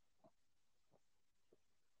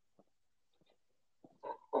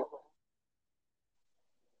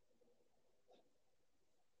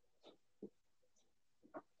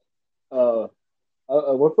 Uh,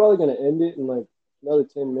 we're probably gonna end it in like another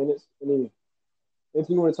 10 minutes. Anything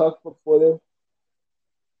you want to talk about before then?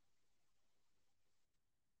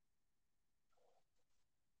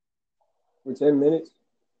 For 10 minutes?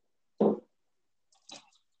 All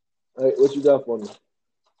right, what you got for me?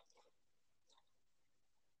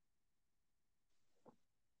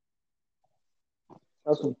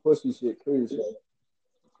 That's some pussy shit. Kill yourself.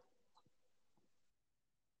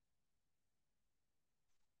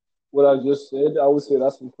 What I just said, I would say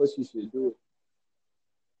that's some pussy shit. Do it.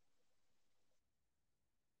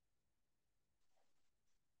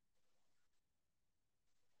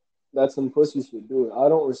 That's some pussy shit. Do it. I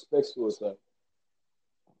don't respect suicide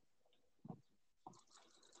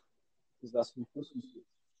because that's some pussy shit.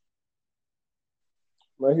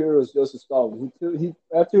 My hero is Joseph Stalin. He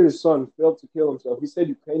after his son failed to kill himself, he said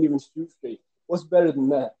you can't even shoot straight. What's better than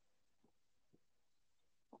that?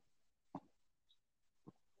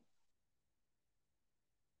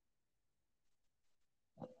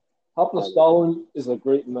 Papa Stalin is a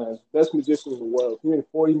great man, best magician in the world. He made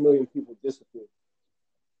 40 million people disappear.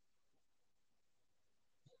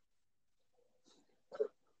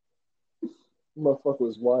 Motherfucker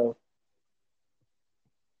was wild.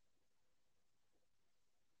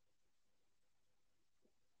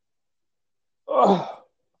 Ugh.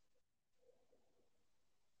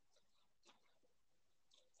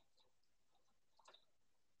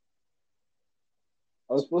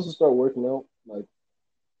 I was supposed to start working out like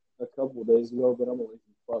a couple of days ago, but I'm a lazy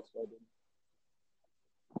fuck, so I didn't.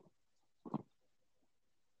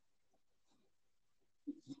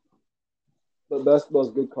 But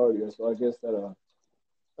basketball's good cardio, so I guess that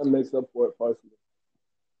makes up for it partially.